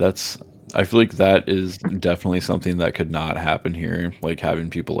 yeah, that's I feel like that is definitely something that could not happen here. Like having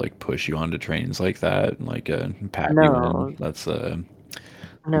people like push you onto trains like that and like pack you in. No, That's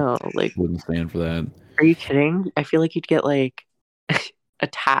no, like, wouldn't stand for that. are you kidding? I feel like you'd get like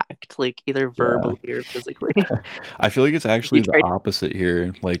attacked, like either Yeah. verbally or physically. I feel like it's If you actually the tried, opposite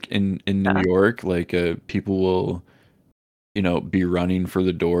here. Like in New yeah, York, like people will be running for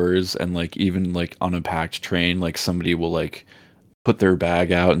the doors, and like even like on a packed train, like somebody will like put their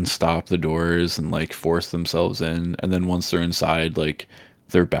bag out and stop the doors and like force themselves in, and then once they're inside, like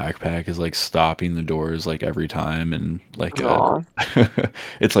their backpack is like stopping the doors like every time, and like no,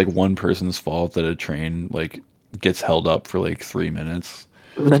 it's like one person's fault that a train like gets held up for like 3 minutes.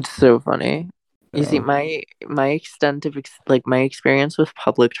 that's so funny. You see, Yeah. my extent of like my experience with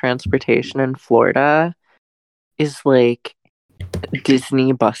public transportation in Florida is like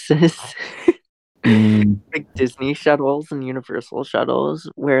Disney buses, Mm, like Disney shuttles and Universal shuttles,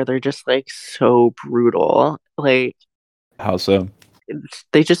 where they're just like so brutal. Like how so?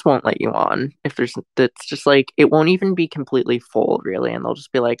 they just won't let you on if there's. It's just like it won't even be completely full, really, and they'll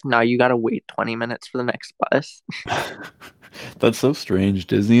just be like, "No, you gotta wait 20 minutes for the next bus." That's so strange.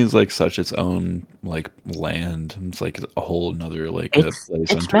 Disney is like such its own like land. It's like a whole another like a place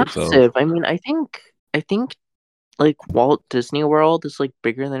It's unto itself. massive. I mean, I think like Walt Disney World is like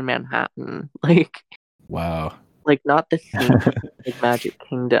bigger than Manhattan. Wow. Like not the theme park, like Magic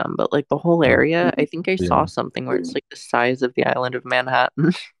Kingdom, but like the whole Uh, area. I think I yeah. saw something where it's like the size of the island of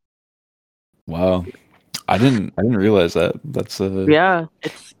Manhattan. Wow. I didn't realize that. That's Yeah,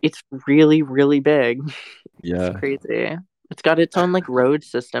 it's really really big. It's yeah. crazy. It's got its own like road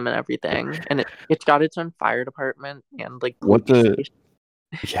system and everything, and it's got its own fire department and like What police the station.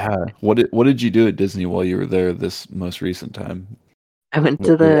 yeah. What did you do at Disney while you were there this most recent time? I went What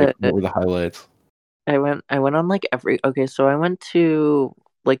to were like the what were the highlights? I went on like every okay, so I went to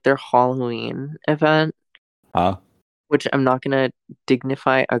like their Halloween event, Huh? which I'm not gonna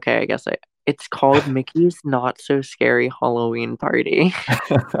dignify. Okay, I guess it's called Mickey's Not So Scary Halloween Party,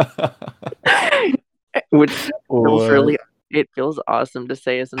 which feels What? really it feels awesome to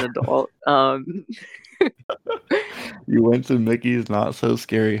say as an adult. You went to Mickey's Not So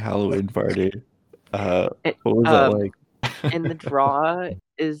Scary Halloween party. Uh, it, what was that um, like? And the draw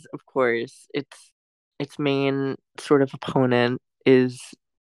is, of course, its main sort of opponent is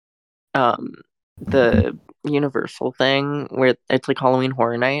um the Universal thing where it's like Halloween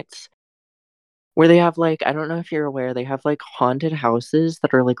Horror Nights, where they have like, I don't know if you're aware, they have like haunted houses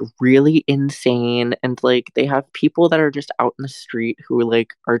that are like really insane, and like they have people that are just out in the street who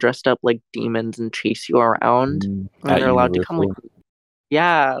like are dressed up like demons and chase you around, and At they're allowed to come like, Universal.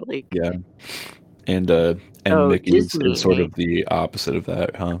 yeah, like, Yeah. And so Mickey's is sort of the opposite of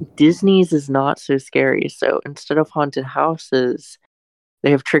that, huh? Disney's is not so scary. So instead of haunted houses,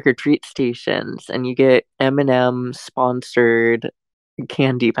 they have trick or treat stations, and you get M&M sponsored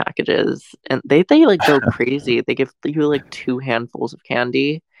candy packages, and they like go crazy. They give you like two handfuls of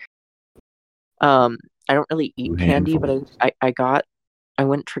candy. I don't really eat candy, but Handful. I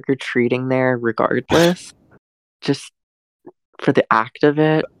went trick or treating there regardless, just for the act of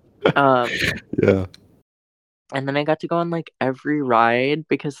it. Yeah. And then I got to go on like every ride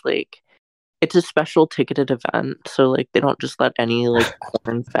because like it's a special ticketed event, so like they don't just let any like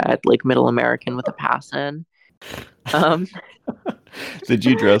corn-fed like middle American with a pass in. Um, Did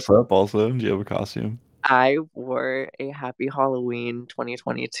you dress up also? Did you have a costume? I wore a Happy Halloween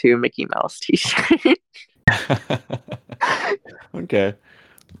 2022 Mickey Mouse t-shirt. Okay.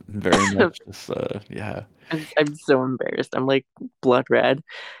 Very much just yeah. I'm so embarrassed. I'm like blood red.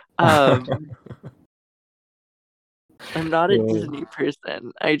 Um, I'm not a Disney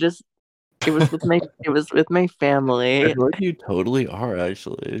person. It was with my I family. feel like you totally are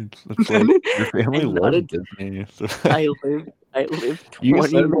actually. It's like your family I'm not loves a Disney. So I live 20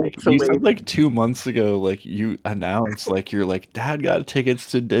 minutes you away. said like 2 months ago, like you announced like you're like, Dad got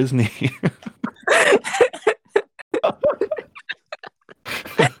tickets to Disney.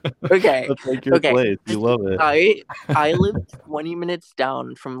 Okay, That's like your okay. place. You love it. I live 20 minutes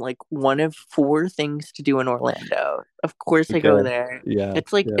down from like one of four things to do in Orlando. Of course I go Okay. there. Yeah.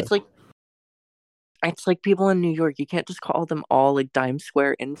 It's like Yeah. it's like people in New York. You can't just call them all like Dime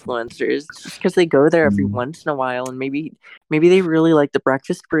Square influencers just because they go there every Mm. once in a while, and maybe they really like the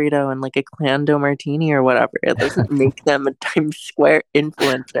breakfast burrito and like a clando martini or whatever. It doesn't make them a Times Square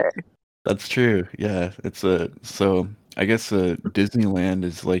influencer. That's true. Yeah. It's a so I guess Disneyland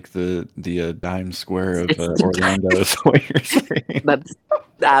is like the dime square of It's the Orlando is what you're saying.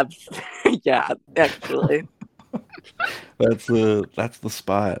 that's yeah, actually. That's the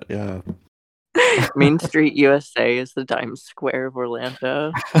spot. Yeah. Main Street USA is the Times Square of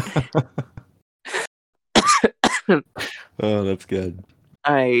Orlando. Oh, that's good.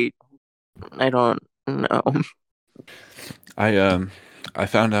 I I don't know. I I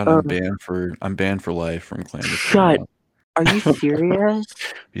found out Um, I'm banned for life from clandestine shut. now. Are you serious?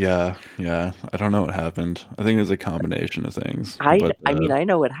 Yeah, yeah. I don't know what happened. I think it was a combination of things. I But I mean I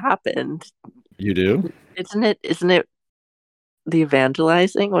know what happened. you do? Isn't it the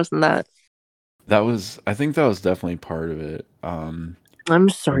evangelizing? Wasn't that? I think that was definitely part of it. I'm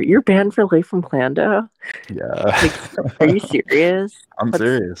sorry, you're banned for life from Clando? Yeah. Like, are you serious? I'm That's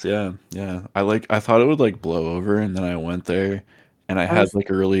serious. Yeah. Yeah. I thought it would like blow over and then I went there and I I had was like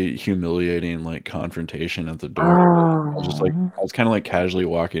a really humiliating like confrontation at the door. oh I was kind of like casually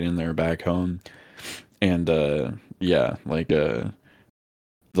walking in there back home and yeah, like the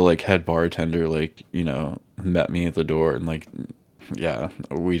like head bartender like, met me at the door and like yeah,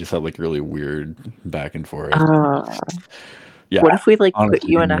 we just had like really weird back and forth. uh Yeah, what if we like put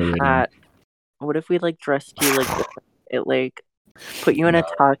honestly you in a humiliating. hat? What if we like dressed you like it like put you in a No.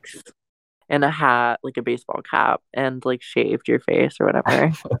 tux and a hat, like a baseball cap, and like shaved your face or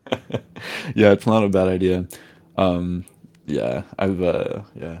whatever? Yeah, it's not a bad idea. Um, yeah,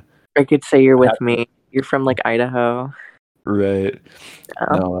 yeah. I could say you're I with have me. You're from like Idaho. right.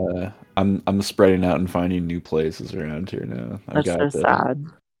 Yeah, No, I'm spreading out and finding new places around here now. I've that's so got sad.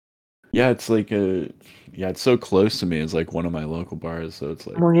 yeah, it's like yeah, it's so close to me. It's like one of my local bars, so it's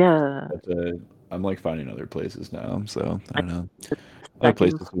like Well, yeah. but, I'm like finding other places now. So I I, don't know, the other second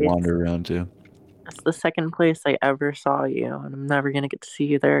places to place. wander around to. That's the second place I ever saw you, and I'm never gonna get to see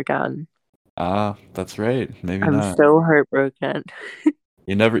you there again. Ah, that's right. Maybe I'm not. so heartbroken.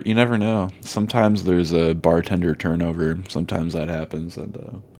 You never know. Sometimes there's a bartender turnover. Sometimes that happens,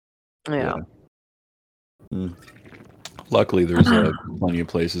 and Yeah. yeah. Mm. Luckily, there's plenty of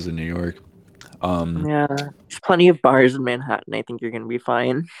places in New York. Yeah. There's plenty of bars in Manhattan. I think you're gonna be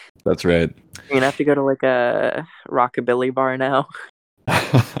fine. That's right. You're gonna have to go to like a rockabilly bar now.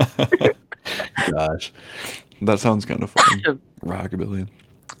 Gosh, that sounds kind of fun. Rockabilly.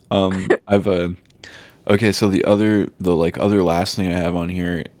 I've okay. So the like other last thing I have on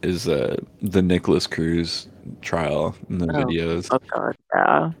here is the Nikolas Cruz trial in the Oh, videos. oh god,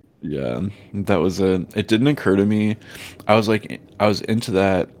 yeah. Yeah, that was a. It didn't occur to me. I was into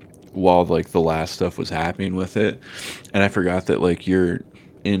that while like the last stuff was happening with it, and I forgot that like you're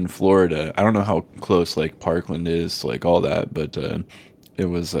in Florida. I don't know how close like Parkland is to like all that, but it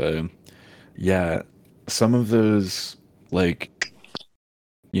was yeah, some of those like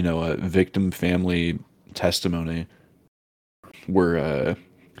victim family testimony were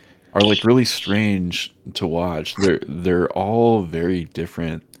are like really strange to watch. They're all very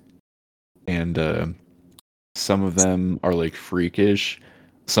different, and some of them are like freakish,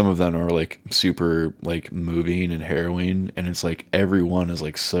 some of them are like super like moving and harrowing, and it's like every one is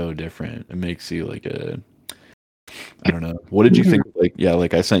like so different. It makes you like a I don't know. What did you think? Like, yeah,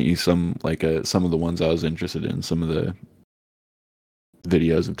 like I sent you some of the ones I was interested in, some of the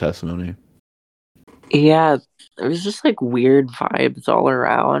videos of testimony. Yeah, it was just like weird vibes all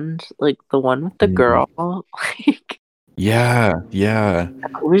around. Like the one with the Mhm. girl, like Yeah, yeah.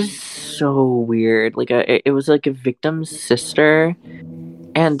 it was so weird. Like it was like a victim's sister,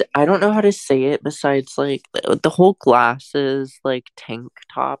 and I don't know how to say it besides like the whole glasses, like tank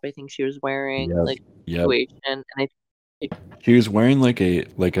top. I think she was wearing Yep. like Yep. situation, and I like She was wearing like a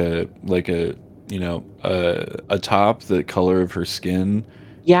a top the color of her skin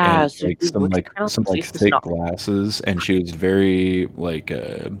yeah. and So she looks kind of some like like thick snot. glasses, and she was very like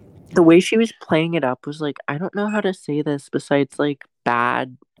The way she was playing it up was like I don't know how to say this besides like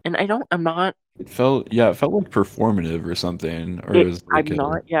bad, and I'm not. it felt like performative or something, or it was like I'm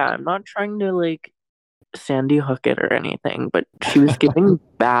not, yeah, I'm not trying to like Sandy Hook it or anything, but she was giving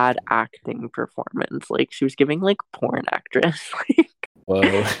bad acting performance. Like she was giving like porn actress. Like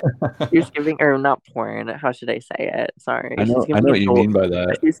whoa. she was giving, or not porn, how should I say it? Sorry. She's I know giving what you adult, mean by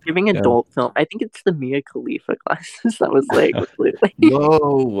that. she's giving Yeah. adult film. I think it's the Mia Khalifa glasses that was like really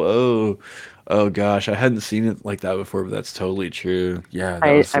Whoa, whoa. Oh gosh, I hadn't seen it like that before, but that's totally true. Yeah,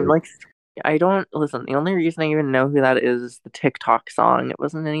 that was I'm so like I don't listen, the only reason I even know who that is the TikTok song. It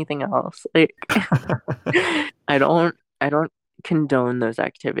wasn't anything else. Like I don't condone those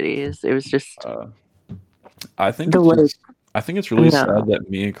activities. It was just uh, I think the it's like just I think it's really yeah, sad that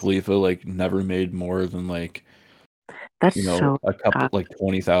Mia Khalifa like never made more than like, that's so a couple bad. like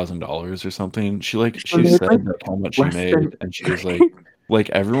 $20,000 or something. She She made said like like how much she less than made, and she was like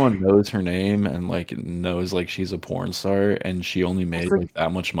everyone knows her name and like knows like she's a porn star, and she only it's made like like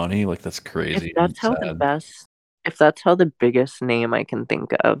that much money. Like that's if crazy and that's how the sad. best if that's how the biggest name I can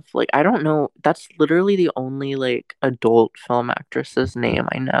think of. Like I don't know, that's literally the only like adult film actress's name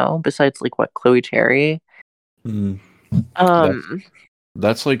I know besides like what Chloe Cherry. Mm, that's Um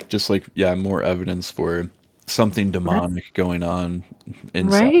that's like just like yeah, more evidence for something that's demonic going on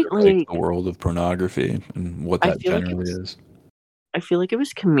inside right. of like Like the world of pornography and what I that feel like it generally was is. I feel like it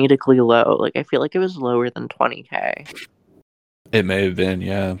was comedically low. Like I feel like it was lower than 20K. It may have been,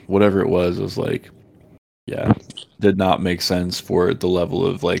 yeah. Whatever it was like, yeah, did not make sense for the level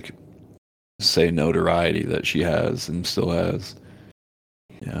of like, say, notoriety that she has and still has.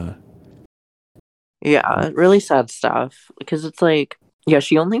 Yeah, Yeah, really sad stuff because it's like yeah,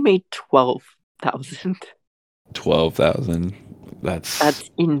 she only made 12,000. 12,000. That's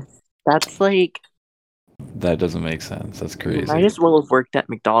That's like that doesn't make sense. That's you might crazy. as well have worked at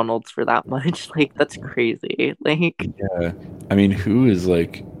McDonald's for that much. Like that's crazy. Like Yeah, I mean, who is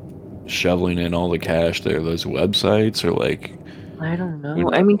like shoveling in all the cash there? Those websites or like, I don't you know.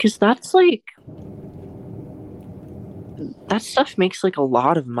 I mean, know, because that's like that stuff makes like a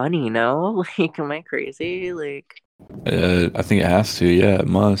lot of money. No, like am I crazy? Like I think it has to. Yeah, it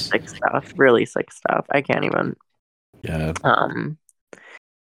must. sick stuff, really sick stuff. I can't even. Yeah, Um,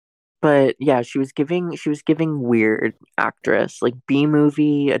 but yeah, she was giving weird actress like B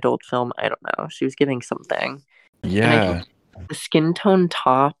movie adult film. I don't know. She was giving something, and I think yeah, the skin tone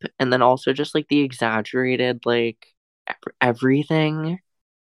top, and then also just like the exaggerated like everything.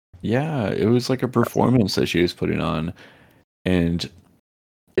 yeah. It was like a performance that she was putting on, and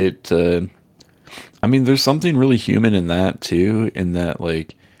it. I mean, there's something really human in that too. In that,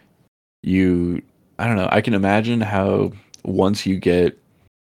 like you, I don't know. I can imagine how once you get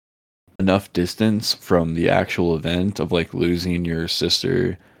enough distance from the actual event of like losing your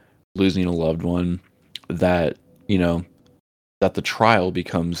sister, losing a loved one, that you know that the trial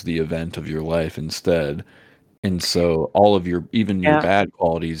becomes the event of your life instead. And so all of your even your Yeah, bad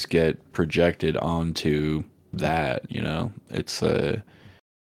qualities get projected onto that, It's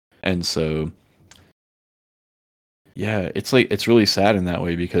and so yeah, it's like it's really sad in that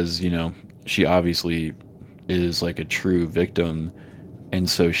way because, she obviously is like a true victim, and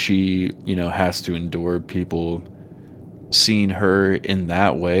so she, has to endure people seeing her in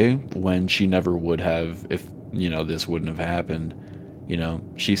that way when she never would have if, this wouldn't have happened.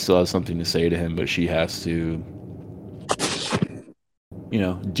 she still has something to say to him, but she has to,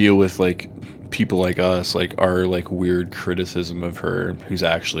 deal with like people like us, like our like weird criticism of her, who's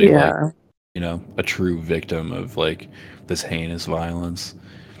actually like, Yeah. a true victim of like this heinous violence.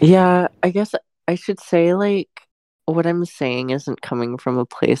 Yeah, I guess I should say like what I'm saying isn't coming from a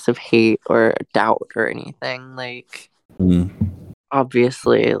place of hate or doubt or anything. Like Mm.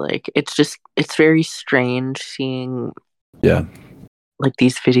 obviously, like it's very strange seeing Yeah. like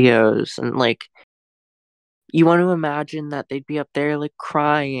these videos and like you want to imagine that they'd be up there like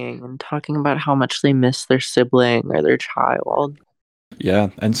crying and talking about how much they miss their sibling or their child. Yeah,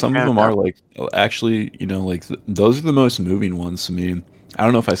 and some I of don't them know. are like actually, like those are the most moving ones to me. I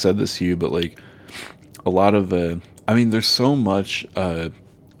don't know if I said this to you, but like a lot of I mean, there's so much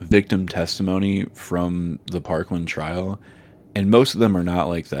victim testimony from the Parkland trial, and most of them are not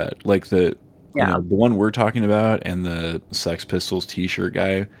like that. Like Yeah. the one we're talking about and the Sex Pistols t-shirt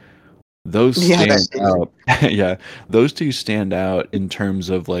guy, those Yeah, that stand out. Yeah, those two stand out in terms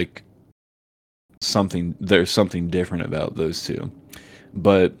of like there's something different about those two.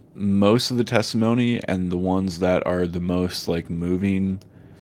 But most of the testimony and the ones that are the most like moving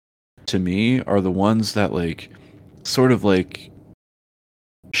to me are the ones that like sort of like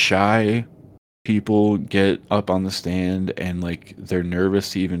shy people get up on the stand and like they're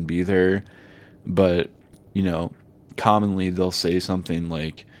nervous to even be there, but you know commonly they'll say something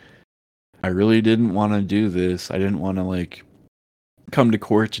like, I really didn't want to do this, I didn't want to like come to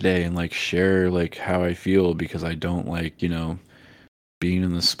court today and like share like how I feel because I don't like being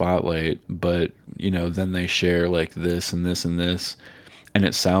in the spotlight, but then they share like this and this and this, and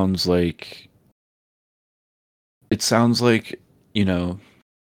it sounds like you know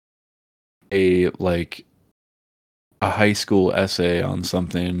a like a high school essay on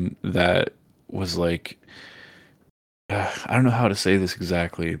something that was like I don't know how to say this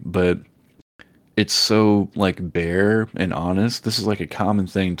exactly, but it's so like bare and honest. This is like a common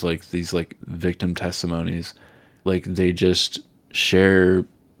thing to like these like victim testimonies. Like they just share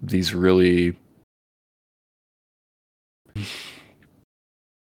these really,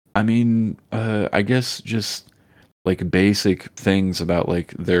 I mean, I guess just like basic things about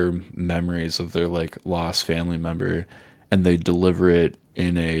like their memories of their like lost family member, and they deliver it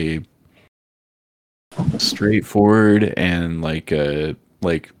in a straightforward and like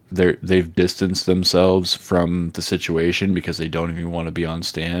they've distanced themselves from the situation because they don't even want to be on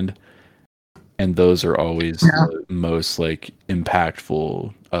stand, and those are always yeah. the most like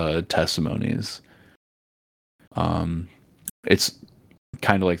impactful testimonies. um it's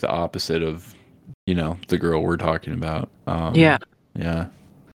kind of like the opposite of the girl we're talking about. Yeah. Yeah.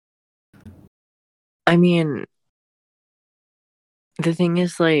 I mean, the thing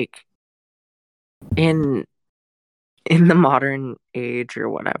is like in in the modern age or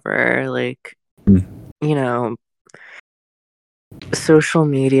whatever, like, Mm. you know, social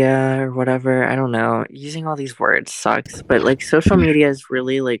media or whatever, I don't know, using all these words sucks, but like social media is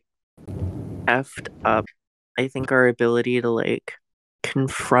really like effed up, I think, our ability to like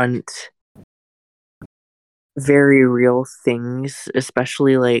confront very real things,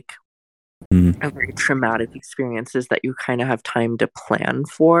 especially like Mm. very traumatic experiences that you kind of have time to plan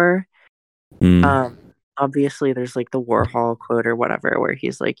for. Mm. Um, Obviously, there's like the Warhol quote or whatever, where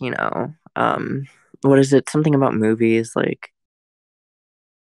he's like, what is it? Something about movies, like,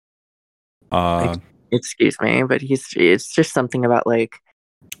 uh excuse me, but it's just something about like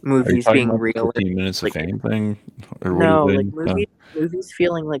are you movies talking being about the real. 15 minutes of Like, fame thing, or what are you no, like saying? movies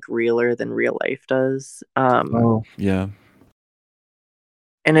feeling like realer than real life does. Oh yeah.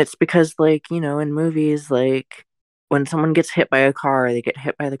 And it's because like, in movies, like when someone gets hit by a car, they get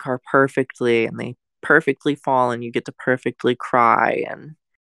hit by the car perfectly and they perfectly fall and you get to perfectly cry and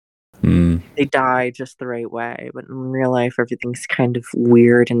Mm. they die just the right way. But in real life, everything's kind of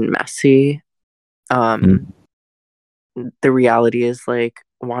weird and messy. Um, Mm. the reality is like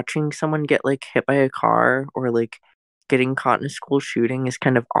watching someone get like hit by a car or like getting caught in a school shooting is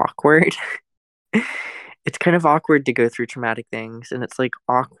kind of awkward. It's kind of awkward to go through traumatic things, and it's like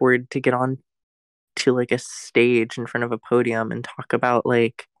awkward to get on to like a stage in front of a podium and talk about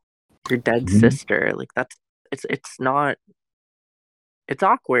like your dead Mhm. sister. Like it's not, it's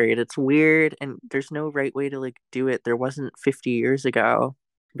awkward, it's weird, and there's no right way to like do it. There wasn't 50 years ago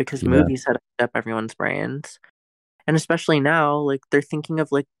because Yeah. movies had up everyone's brains. And especially now, like they're thinking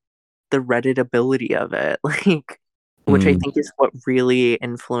of like the redditability of it, like which I Mm. think is what really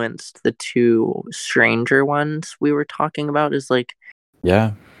influenced the two stranger ones we were talking about is like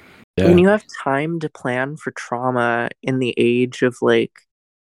Yeah. when Yeah. you have time to plan for trauma in the age of like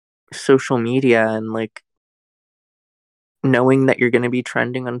social media and like knowing that you're going to be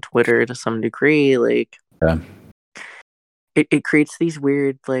trending on Twitter to some degree, like Yeah. it creates these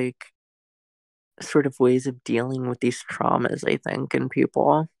weird like sort of ways of dealing with these traumas, I think, in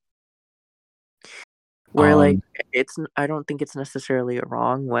people. Where like Um, I don't think it's necessarily a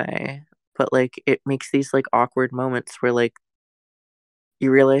wrong way, but like it makes these like awkward moments where like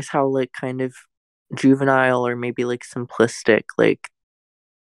you realize how like kind of juvenile or maybe like simplistic like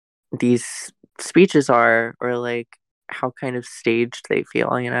these speeches are, or like how kind of staged they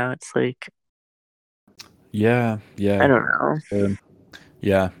feel, you know? It's like yeah, I yeah. don't know.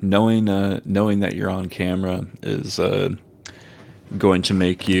 Yeah, knowing that you're on camera is going to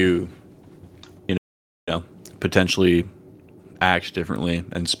make you, you know, potentially act differently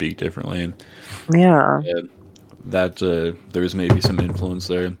and speak differently. And Yeah. that there's maybe some influence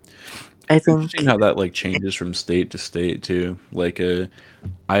there. I Interesting think how that like changes from state to state too. Like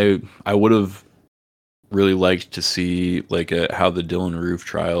I would have really liked to see like how the Dylan Roof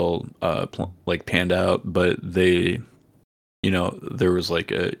trial like panned out, but they, there was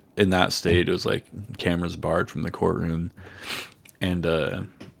like a in that state it was like cameras barred from the courtroom. And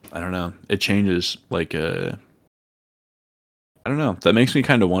I don't know, it changes like I don't know, that makes me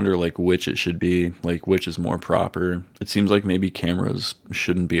kind of wonder like which it should be, like which is more proper. It seems like maybe cameras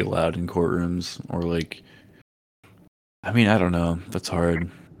shouldn't be allowed in courtrooms, or like, I mean, I don't know, that's hard.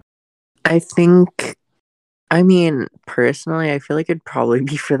 I think I mean, personally, I feel like it'd probably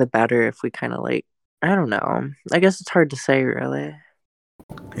be for the better if we kind of like I don't know. I guess it's hard to say really.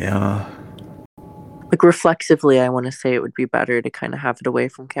 Yeah. Like reflexively, I want to say it would be better to kind of have it away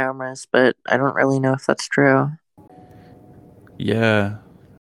from cameras, but I don't really know if that's true. Yeah,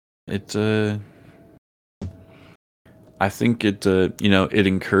 it I think it it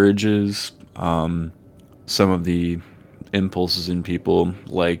encourages some of the impulses in people,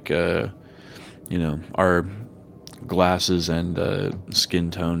 like our glasses and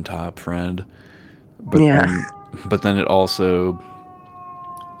skin tone top friend. But Yeah. then it also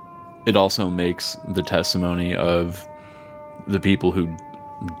makes the testimony of the people who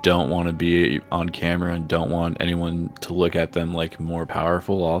don't want to be on camera and don't want anyone to look at them like more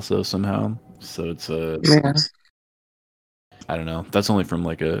powerful also somehow. So it's Yeah. I don't know. That's only from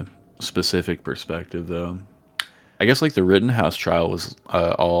like a specific perspective though. I guess like the Rittenhouse trial was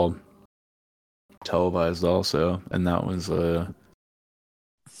all televised also, and that was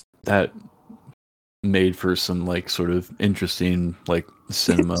that made for some like sort of interesting like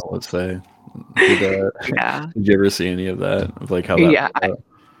cinema, let's say. Did Yeah. did you ever see any of that? Of like how that Yeah. played out?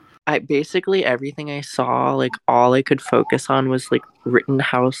 I basically everything I saw, like all I could focus on was like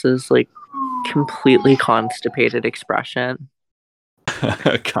Rittenhouse's like completely constipated expression.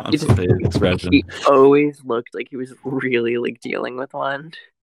 He just Constipated expression. he always looked like he was really like dealing with one.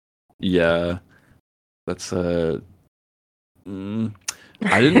 Yeah, that's mm,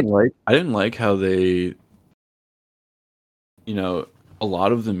 I didn't like how they, you know, a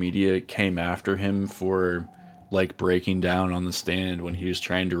lot of the media came after him for like breaking down on the stand when he was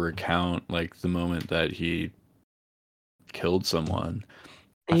trying to recount like the moment that he killed someone.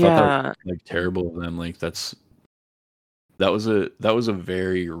 I thought that was Yeah. like terrible of them. Like that was a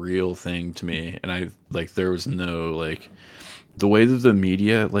very real thing to me, and I like there was no like the way that the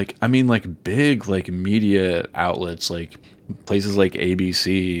media, like, I mean, like big like media outlets, like places like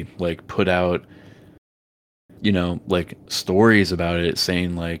ABC, like put out, like stories about it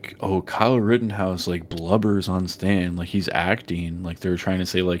saying like, oh, Kyle Rittenhouse like blubbers on stand, like he's acting, like they're trying to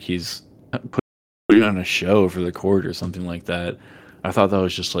say like he's putting on a show for the court or something like that. I thought that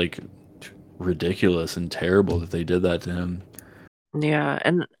was just like ridiculous and terrible that they did that to him. Yeah,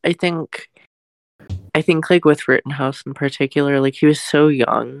 and I think like with Rittenhouse in particular, like he was so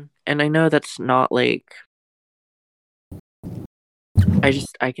young, and I know that's not like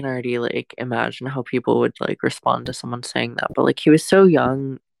I can already like imagine how people would like respond to someone saying that, but like he was so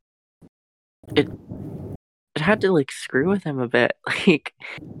young, it it had to like screw with him a bit. Like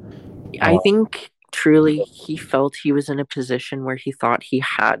I Oh, think truly he felt he was in a position where he thought he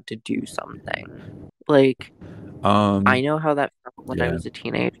had to do something. Like I um, know how that felt when I yeah, was a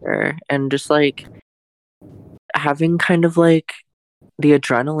teenager, and just like having kind of like the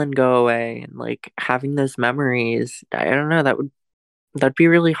adrenaline go away and like having those memories, I don't know, that'd be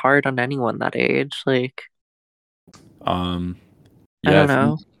really hard on anyone that age. Like, um, I yeah, don't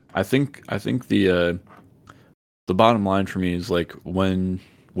know. I think the bottom line for me is like when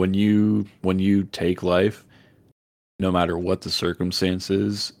you take life, no matter what the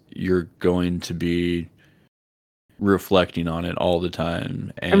circumstances, you're going to be reflecting on it all the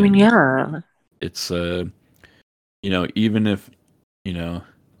time. I mean, And yeah. it's even if, you know,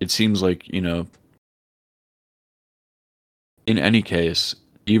 it seems like, in any case,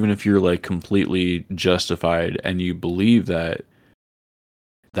 even if you're like completely justified and you believe that,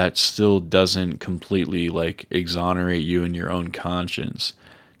 that still doesn't completely like exonerate you in your own conscience.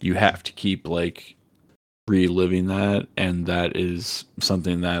 You have to keep like reliving that, and that is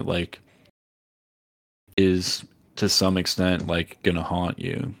something that like is to some extent like gonna haunt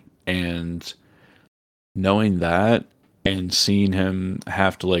you. And knowing that and seeing him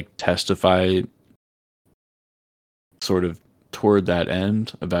have to like testify sort of toward that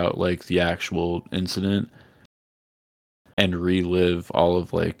end about like the actual incident and relive all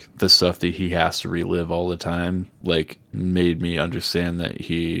of like the stuff that he has to relive all the time, like made me understand that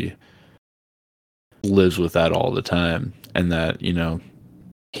he lives with that all the time, and that, you know,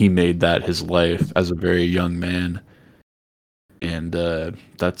 he made that his life as a very young man. And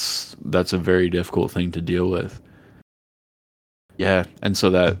that's a very difficult thing to deal with. Yeah, and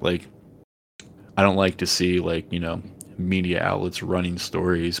so that like I don't like to see like, you know, media outlets running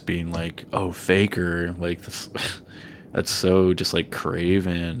stories being like, oh, faker, like this. That's so just like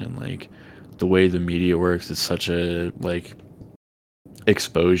craven, and like the way the media works is such a like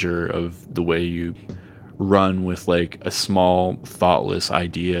exposure of the way you run with like a small thoughtless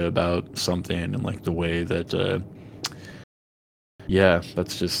idea about something, and like the way that yeah,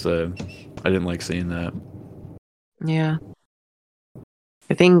 that's just I didn't like seeing that. Yeah.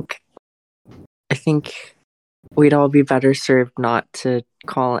 I think I think we'd all be better served not to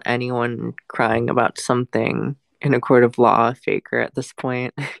call anyone crying about something in a court of law a faker at this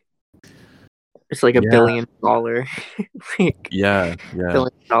point. It's like a Yeah, $1 billion like yeah, yeah. $1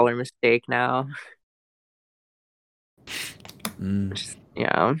 billion mistake now. Mm, Just,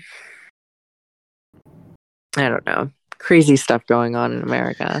 yeah. I don't know. Crazy stuff going on in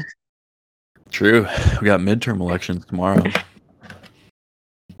America. true. We got midterm elections tomorrow.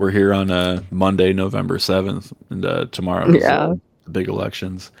 We're here on Monday, November 7th, and tomorrow is Yeah. the big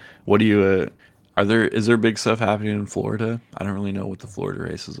elections. What do you is there big stuff happening in Florida? I don't really know what the Florida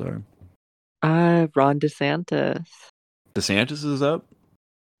races are. Ron DeSantis. DeSantis is up?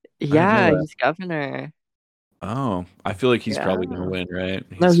 I didn't know Yeah, that. he's governor. Oh, I feel like he's probably going to Yeah. win,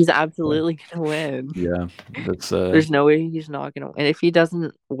 right? No, He's he's absolutely gonna win. yeah, that's There's no way he's not gonna win. If he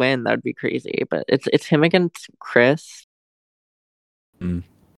doesn't win, that'd be crazy. But it's him against Chris. mm,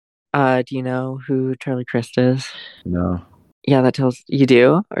 Do you know who Charlie Crist is? no. Yeah, that tells you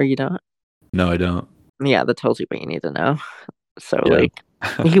do or you don't. No, I don't. Yeah, that tells you what you need to know. So Yeah. like,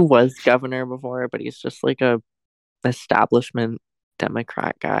 he was governor before, but he's just like a establishment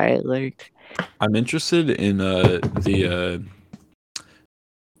Democrat guy. Like, I'm interested in the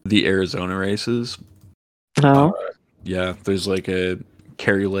Arizona races. Uh, no, yeah, there's like a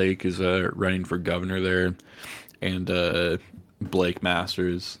Kerry Lake is running for governor there, and Blake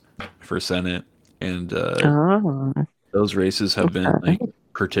Masters for Senate, and oh, those races have been okay. like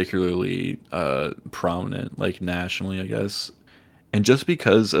particularly prominent, like nationally, I guess. And just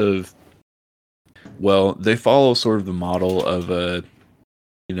because of, well, they follow sort of the model of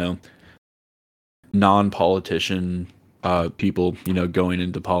you know, non-politician people, you know, going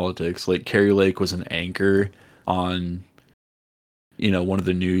into politics. Like Kerry Lake was an anchor on, you know, one of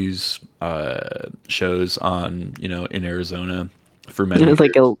the news shows on, you know, in Arizona for many It's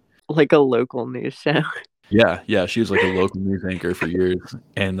years. like a local news show. Yeah, yeah, she was like a local news anchor for years,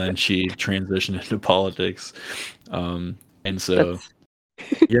 and then she transitioned into politics. And so, That's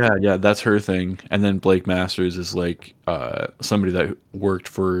yeah, yeah, that's her thing. And then Blake Masters is like somebody that worked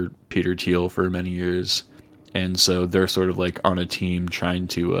for Peter Thiel for many years, and so they're sort of like on a team trying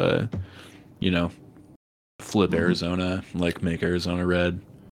to, you know, flip Arizona, like make Arizona red.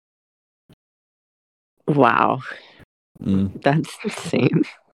 wow. Mm, That's insane.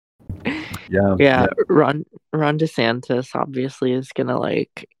 yeah, yeah, Yeah, Ron DeSantis obviously is gonna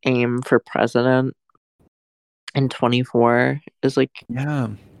like aim for president in 24. Is like yeah.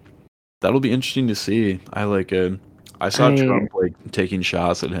 That'll be interesting to see. I like I saw I Trump like taking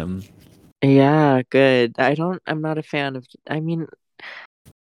shots at him. yeah, good. I'm not a fan of I mean,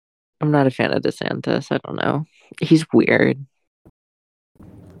 I'm not a fan of DeSantis. I don't know. He's weird.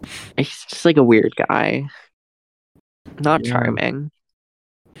 He's just like a weird guy. Not Yeah. charming.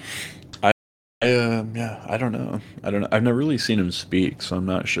 Yeah, I don't know. I don't know. I've never really seen him speak, so I'm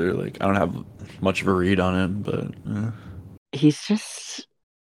not sure. Like, I don't have much of a read on him, but He's just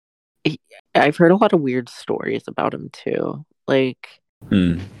he, I've heard a lot of weird stories about him too. Like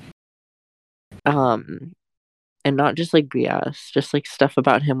hmm. um and not just like BS, just like stuff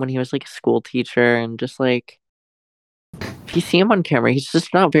about him when he was like a school teacher and just like if you see him on camera, he's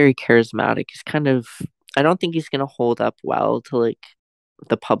just not very charismatic. He's kind of I don't think he's gonna hold up well to like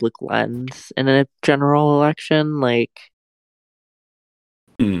the public lens in a general election. Like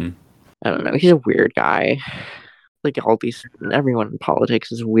Hmm. I don't know. He's a weird guy. Like everyone in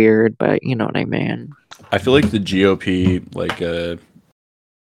politics is weird, but you know what I mean. I feel like the GOP,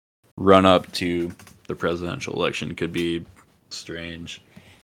 run up to the presidential election could be strange.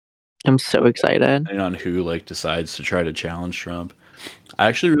 I'm so excited. Depending on who decides to try to challenge Trump. I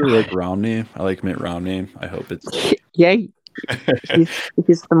actually really like Romney. I like Mitt Romney. I hope it's yeah.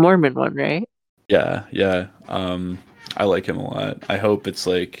 He's the Mormon one, right? Yeah. I like him a lot. I hope it's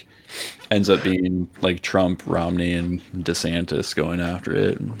ends up being Trump, Romney, and DeSantis going after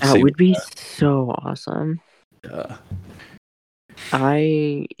it. That would be so awesome. Yeah.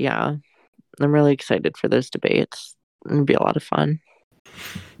 I'm really excited for those debates. It'd be a lot of fun.